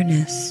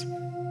awareness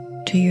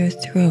to your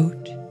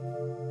throat.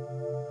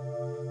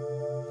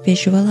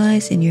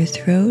 Visualize in your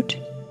throat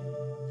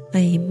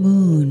a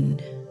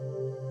moon.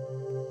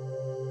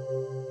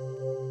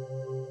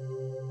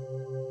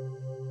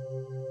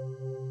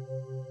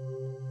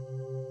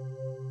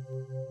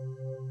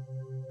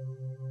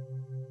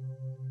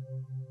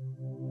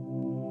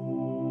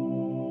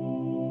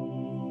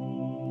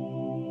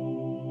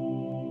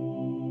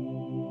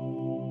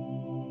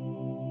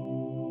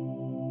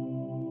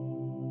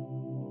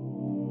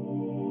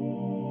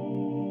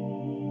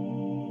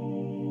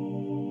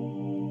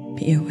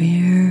 Be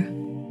aware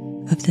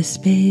of the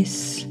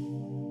space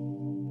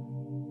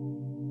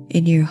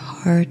in your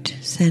heart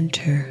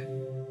center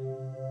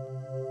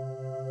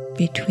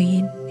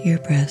between your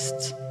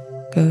breasts.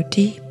 Go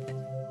deep,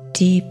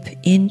 deep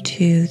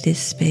into this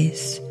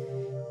space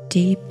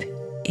deep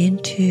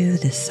into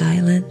the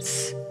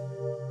silence.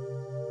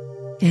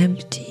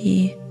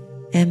 Empty,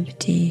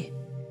 empty,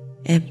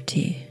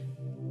 empty.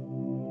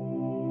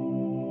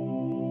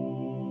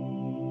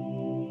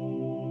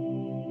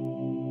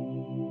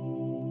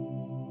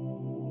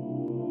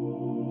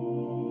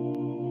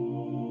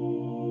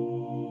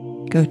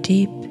 Go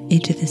deep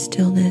into the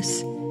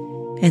stillness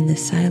and the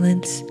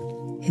silence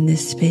in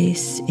this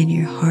space in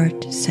your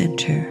heart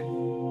center.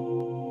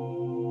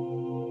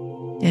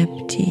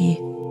 Empty,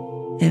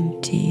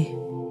 empty.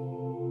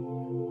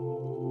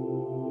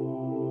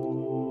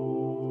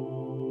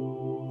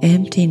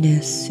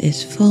 Emptiness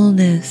is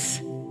fullness.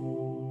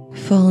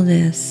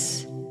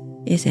 Fullness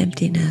is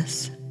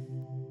emptiness.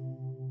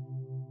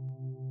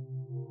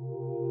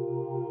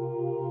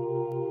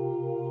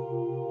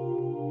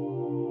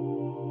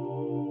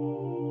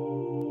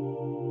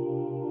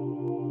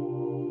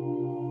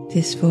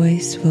 This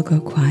voice will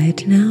go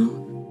quiet now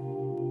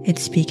and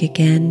speak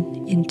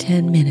again in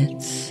 10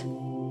 minutes.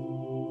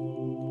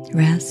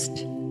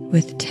 Rest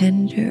with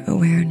tender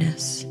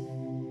awareness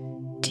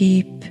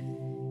deep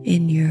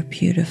in your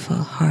beautiful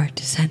heart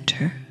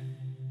center.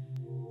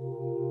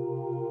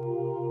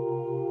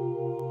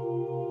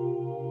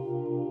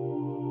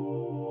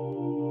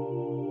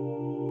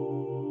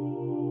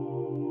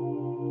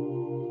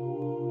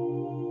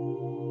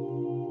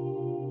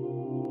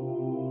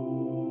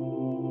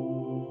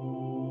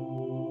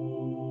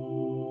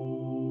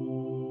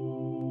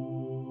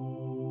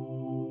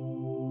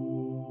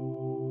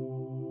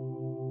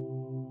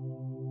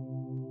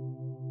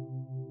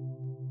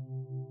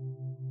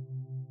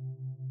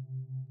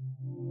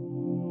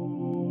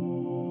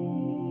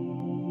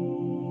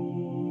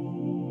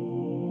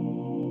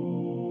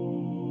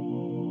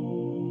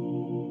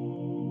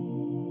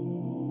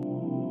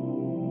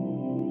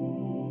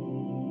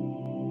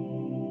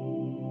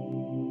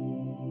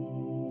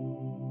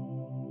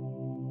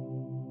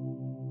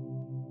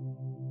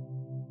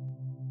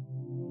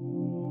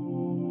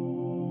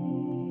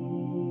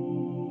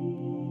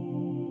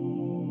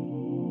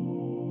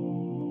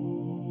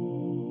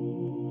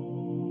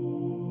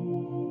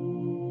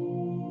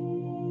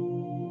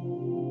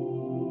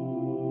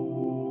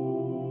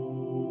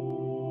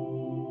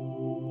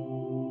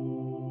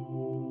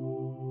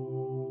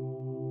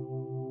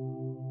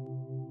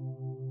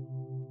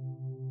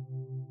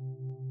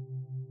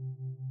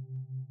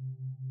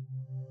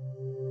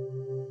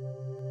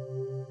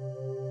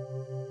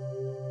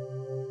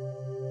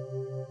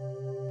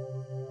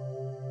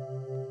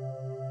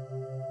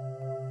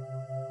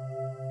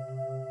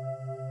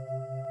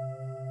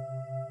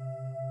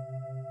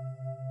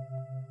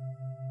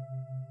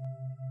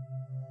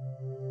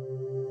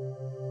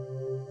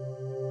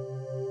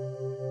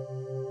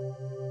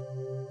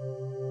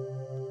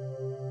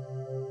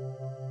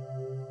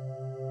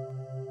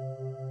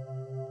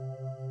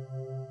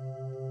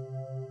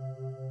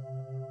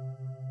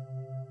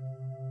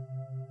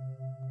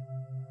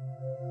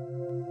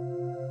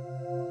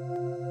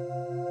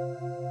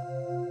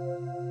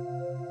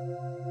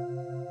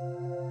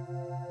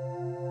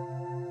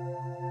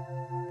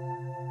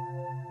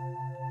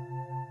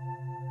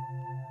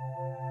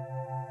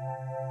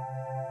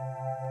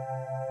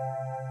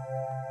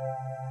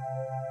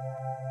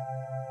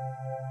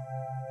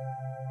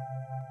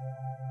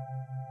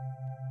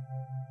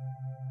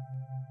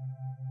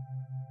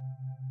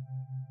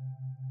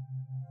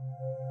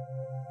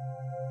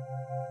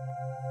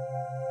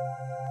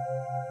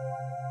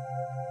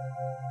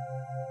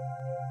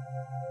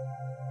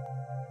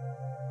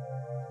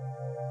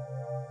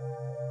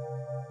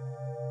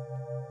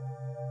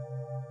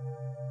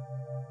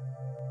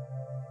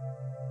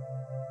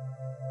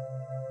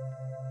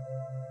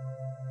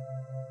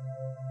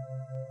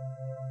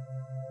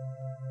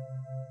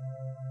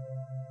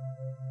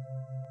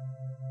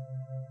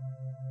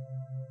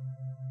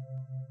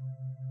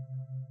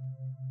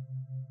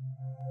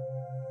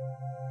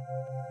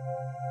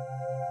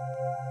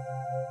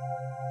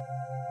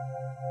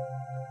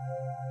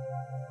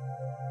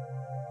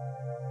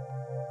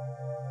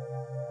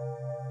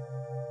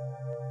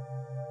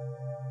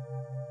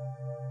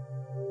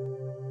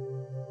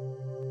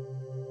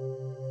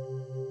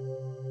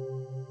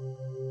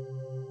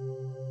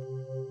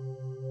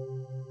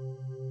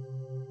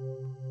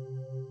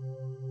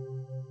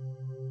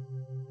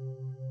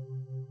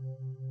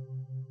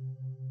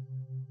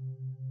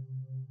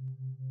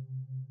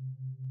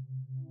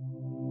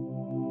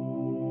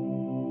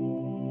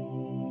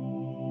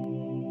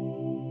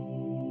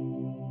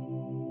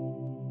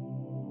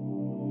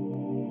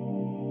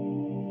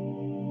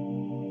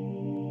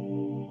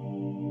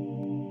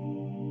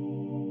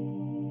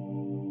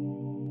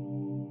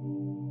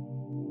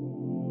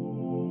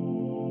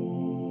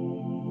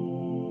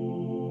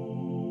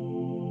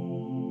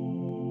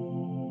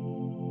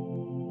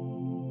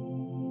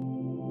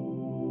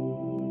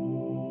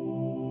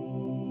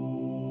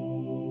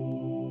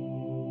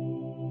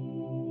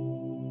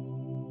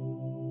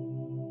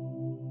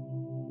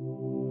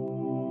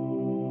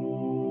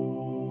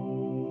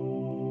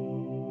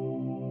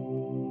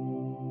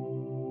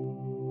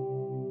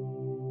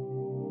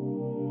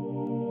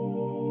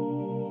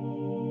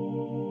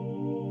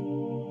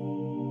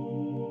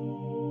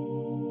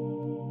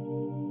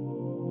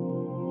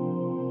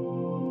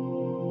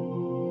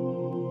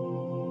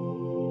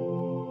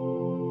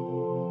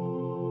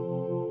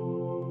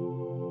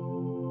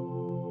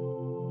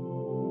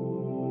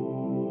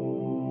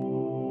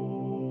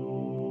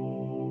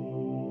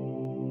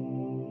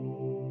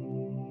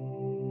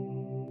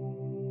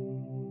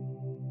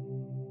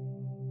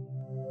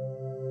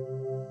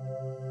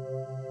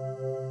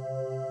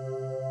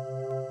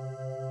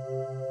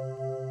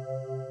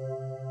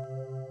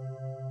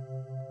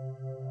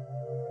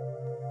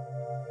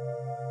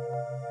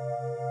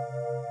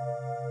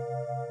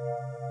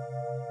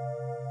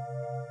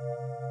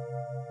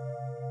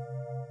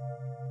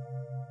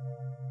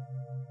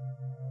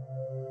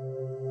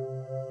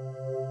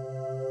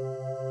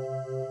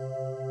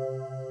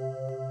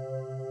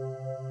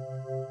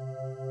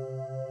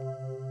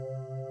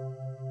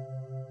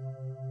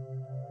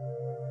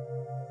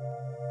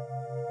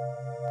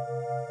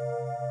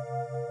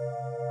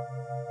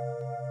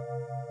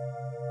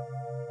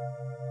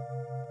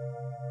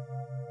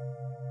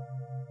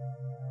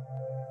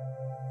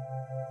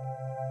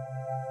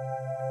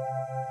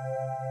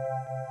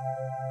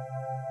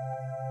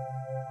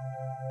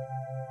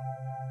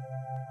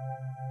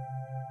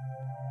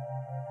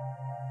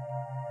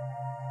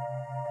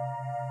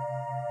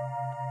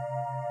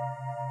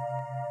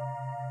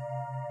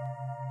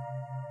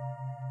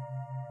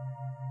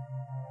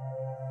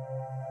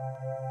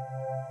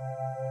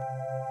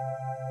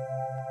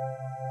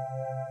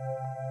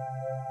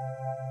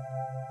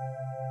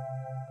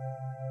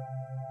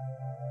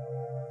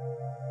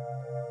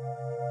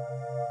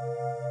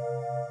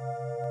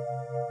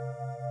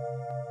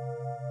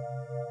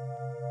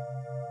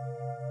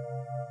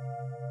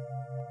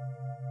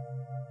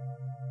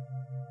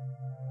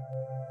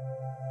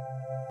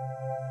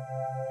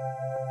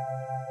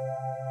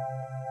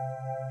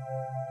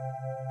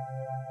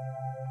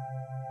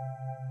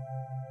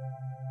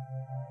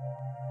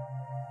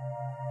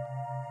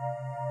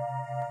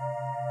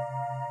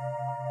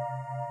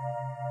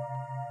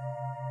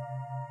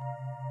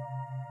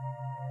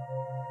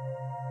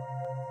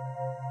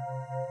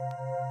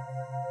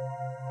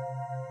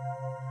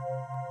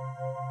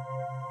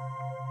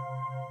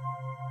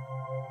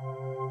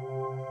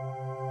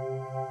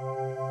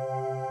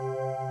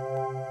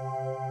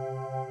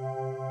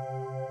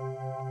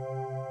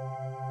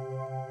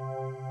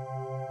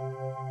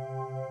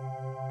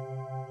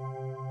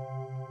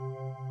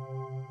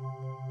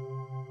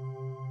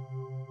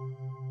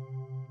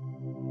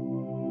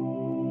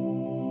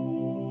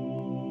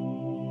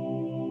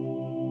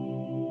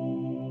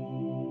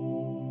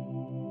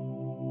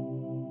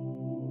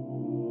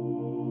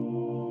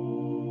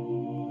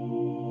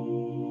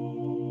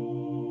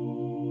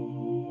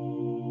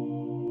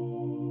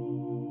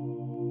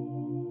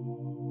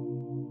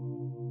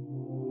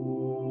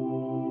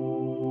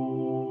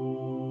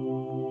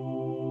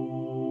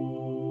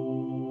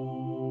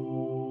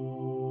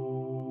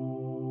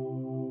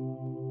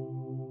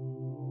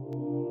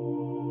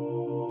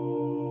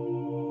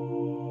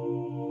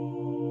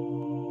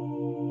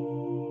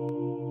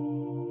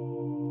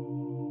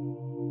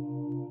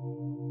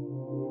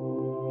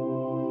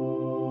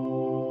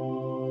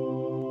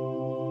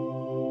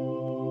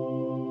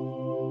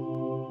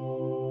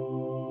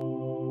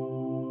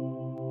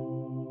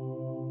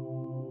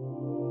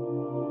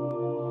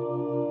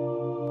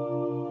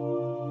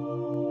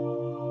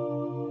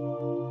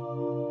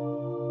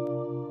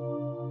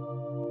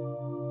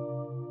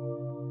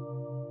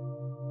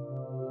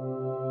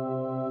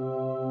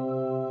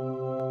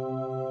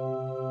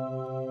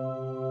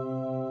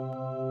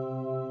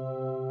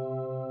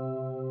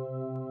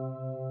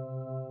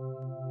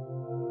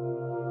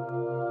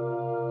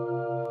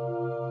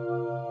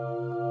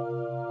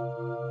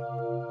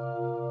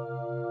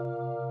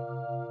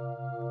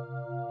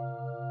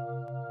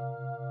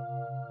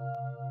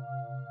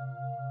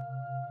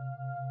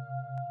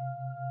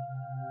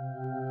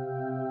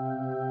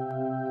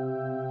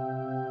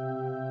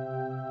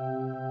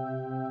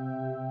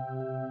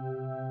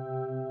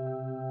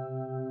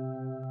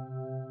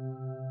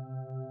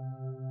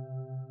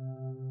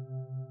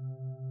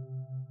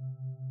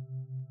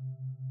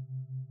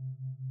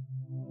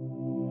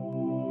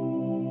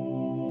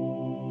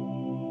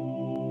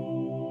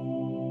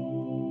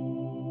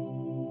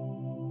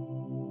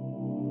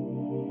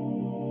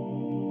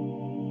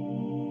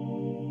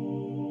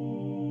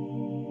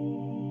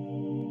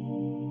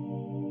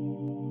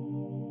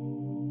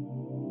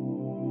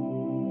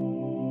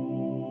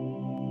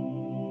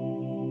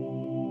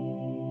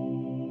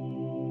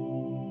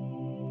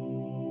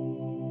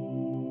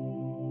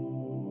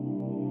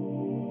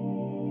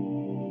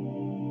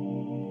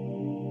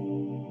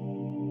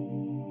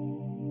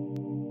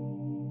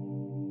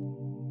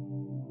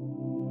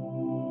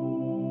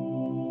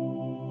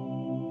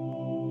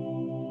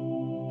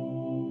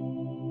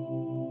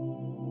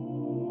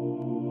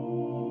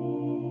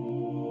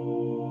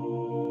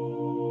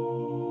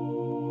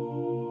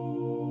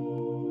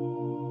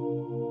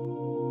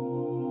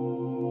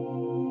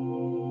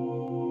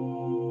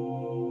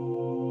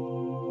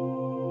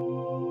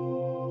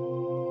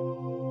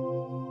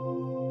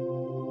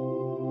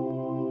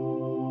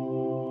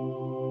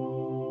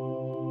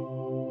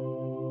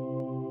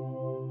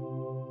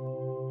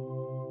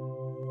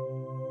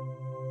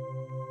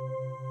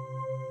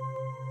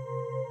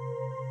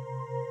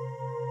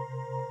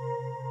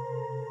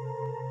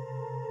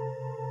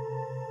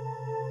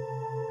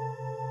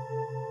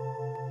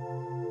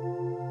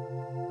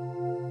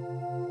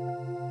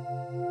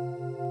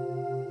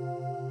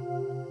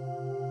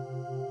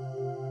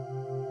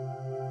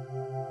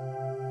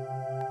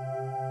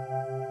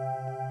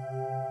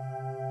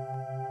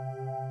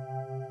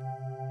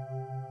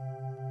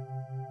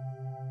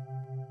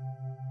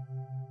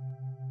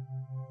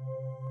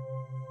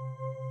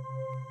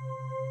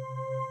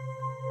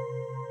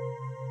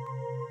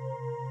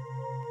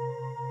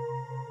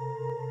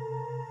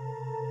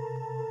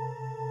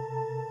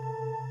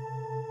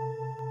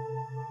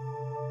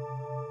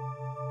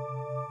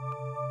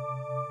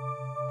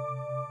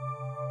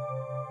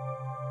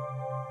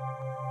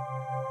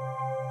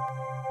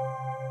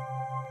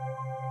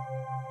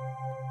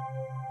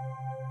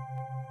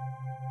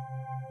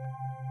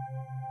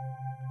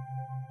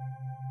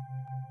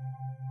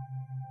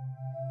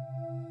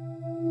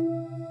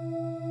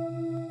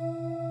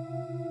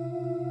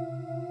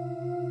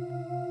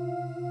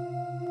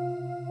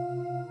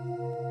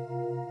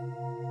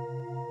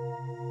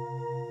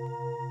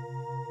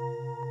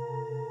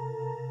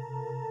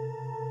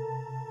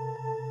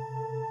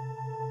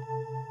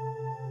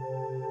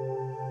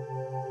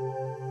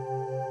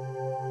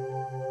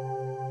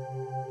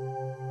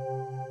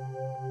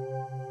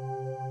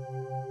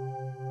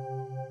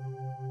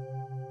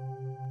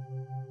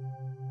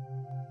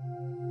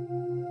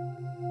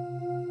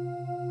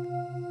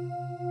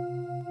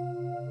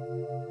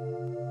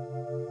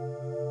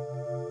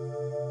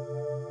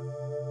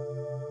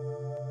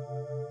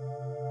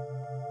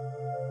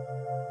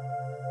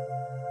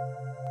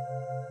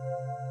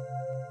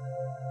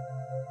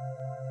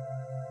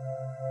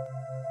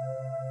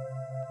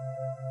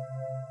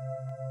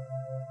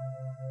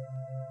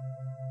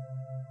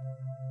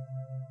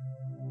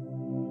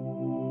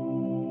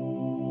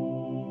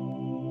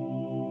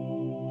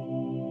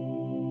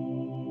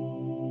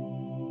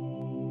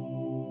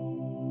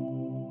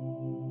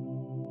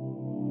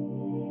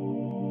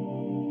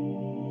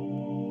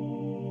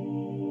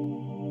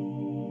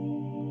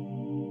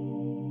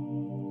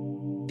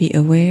 Be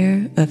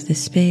aware of the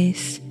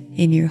space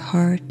in your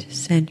heart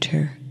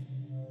center.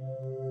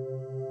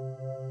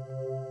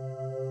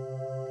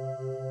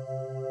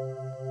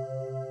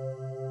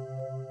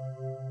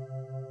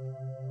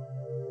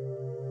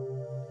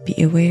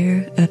 Be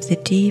aware of the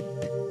deep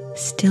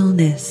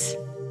stillness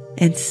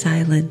and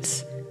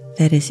silence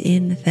that is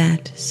in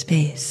that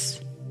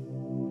space.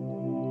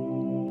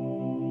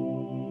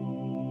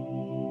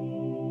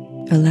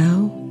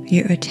 Allow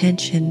your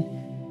attention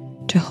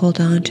to hold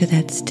on to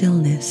that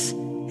stillness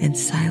and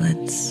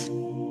silence.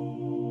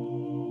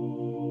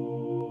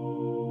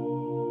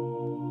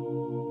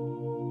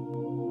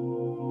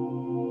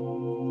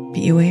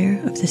 Be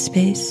aware of the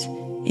space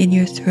in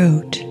your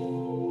throat,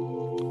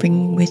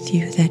 bringing with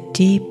you that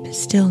deep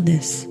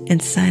stillness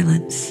and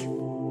silence.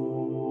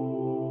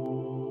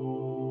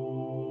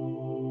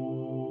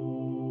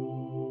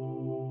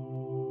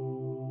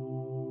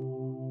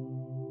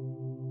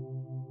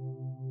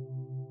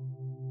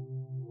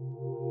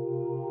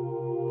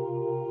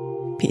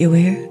 Be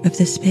aware of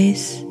the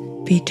space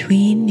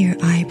between your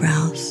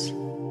eyebrows.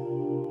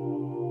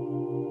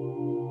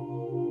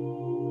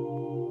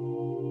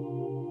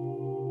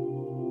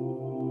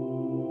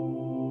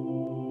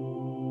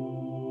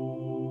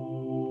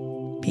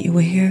 Be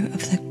aware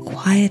of the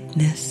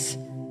quietness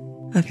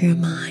of your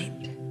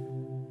mind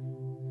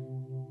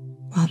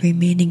while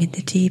remaining in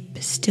the deep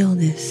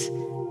stillness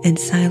and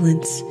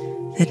silence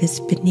that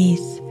is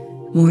beneath,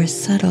 more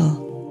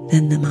subtle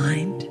than the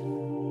mind.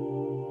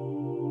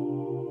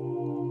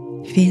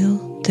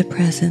 Feel the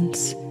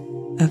presence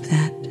of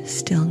that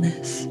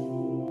stillness.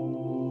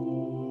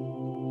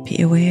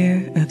 Be aware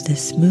of the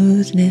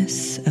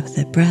smoothness of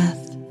the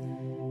breath.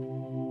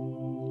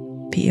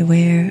 Be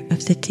aware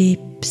of the deep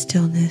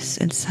stillness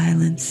and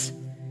silence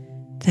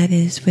that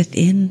is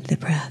within the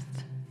breath.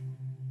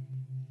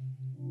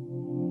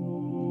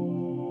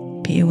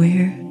 Be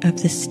aware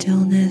of the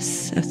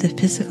stillness of the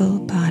physical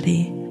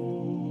body,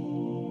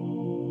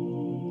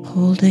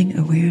 holding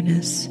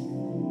awareness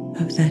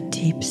of that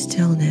deep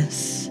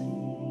stillness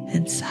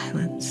and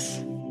silence.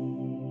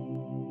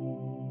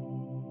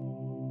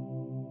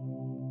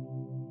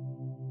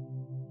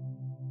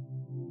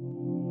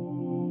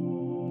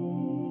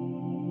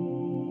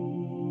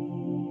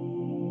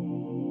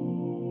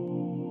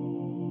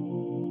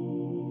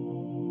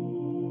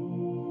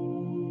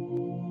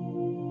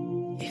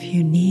 If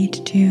you need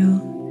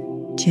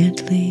to,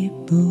 gently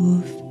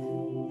move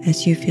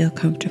as you feel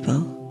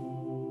comfortable.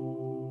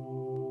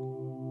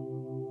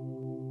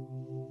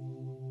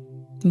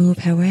 Move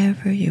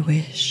however you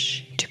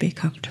wish to be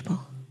comfortable.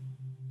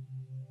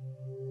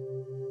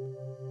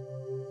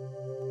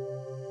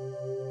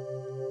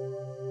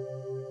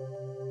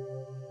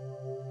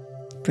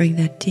 Bring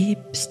that deep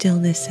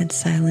stillness and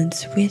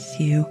silence with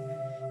you.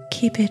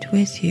 Keep it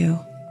with you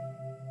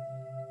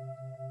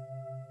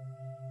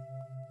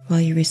while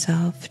you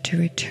resolve to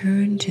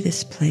return to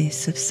this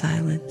place of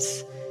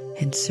silence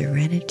and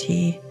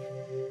serenity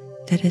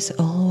that is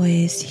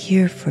always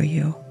here for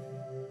you,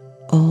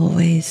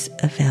 always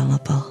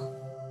available.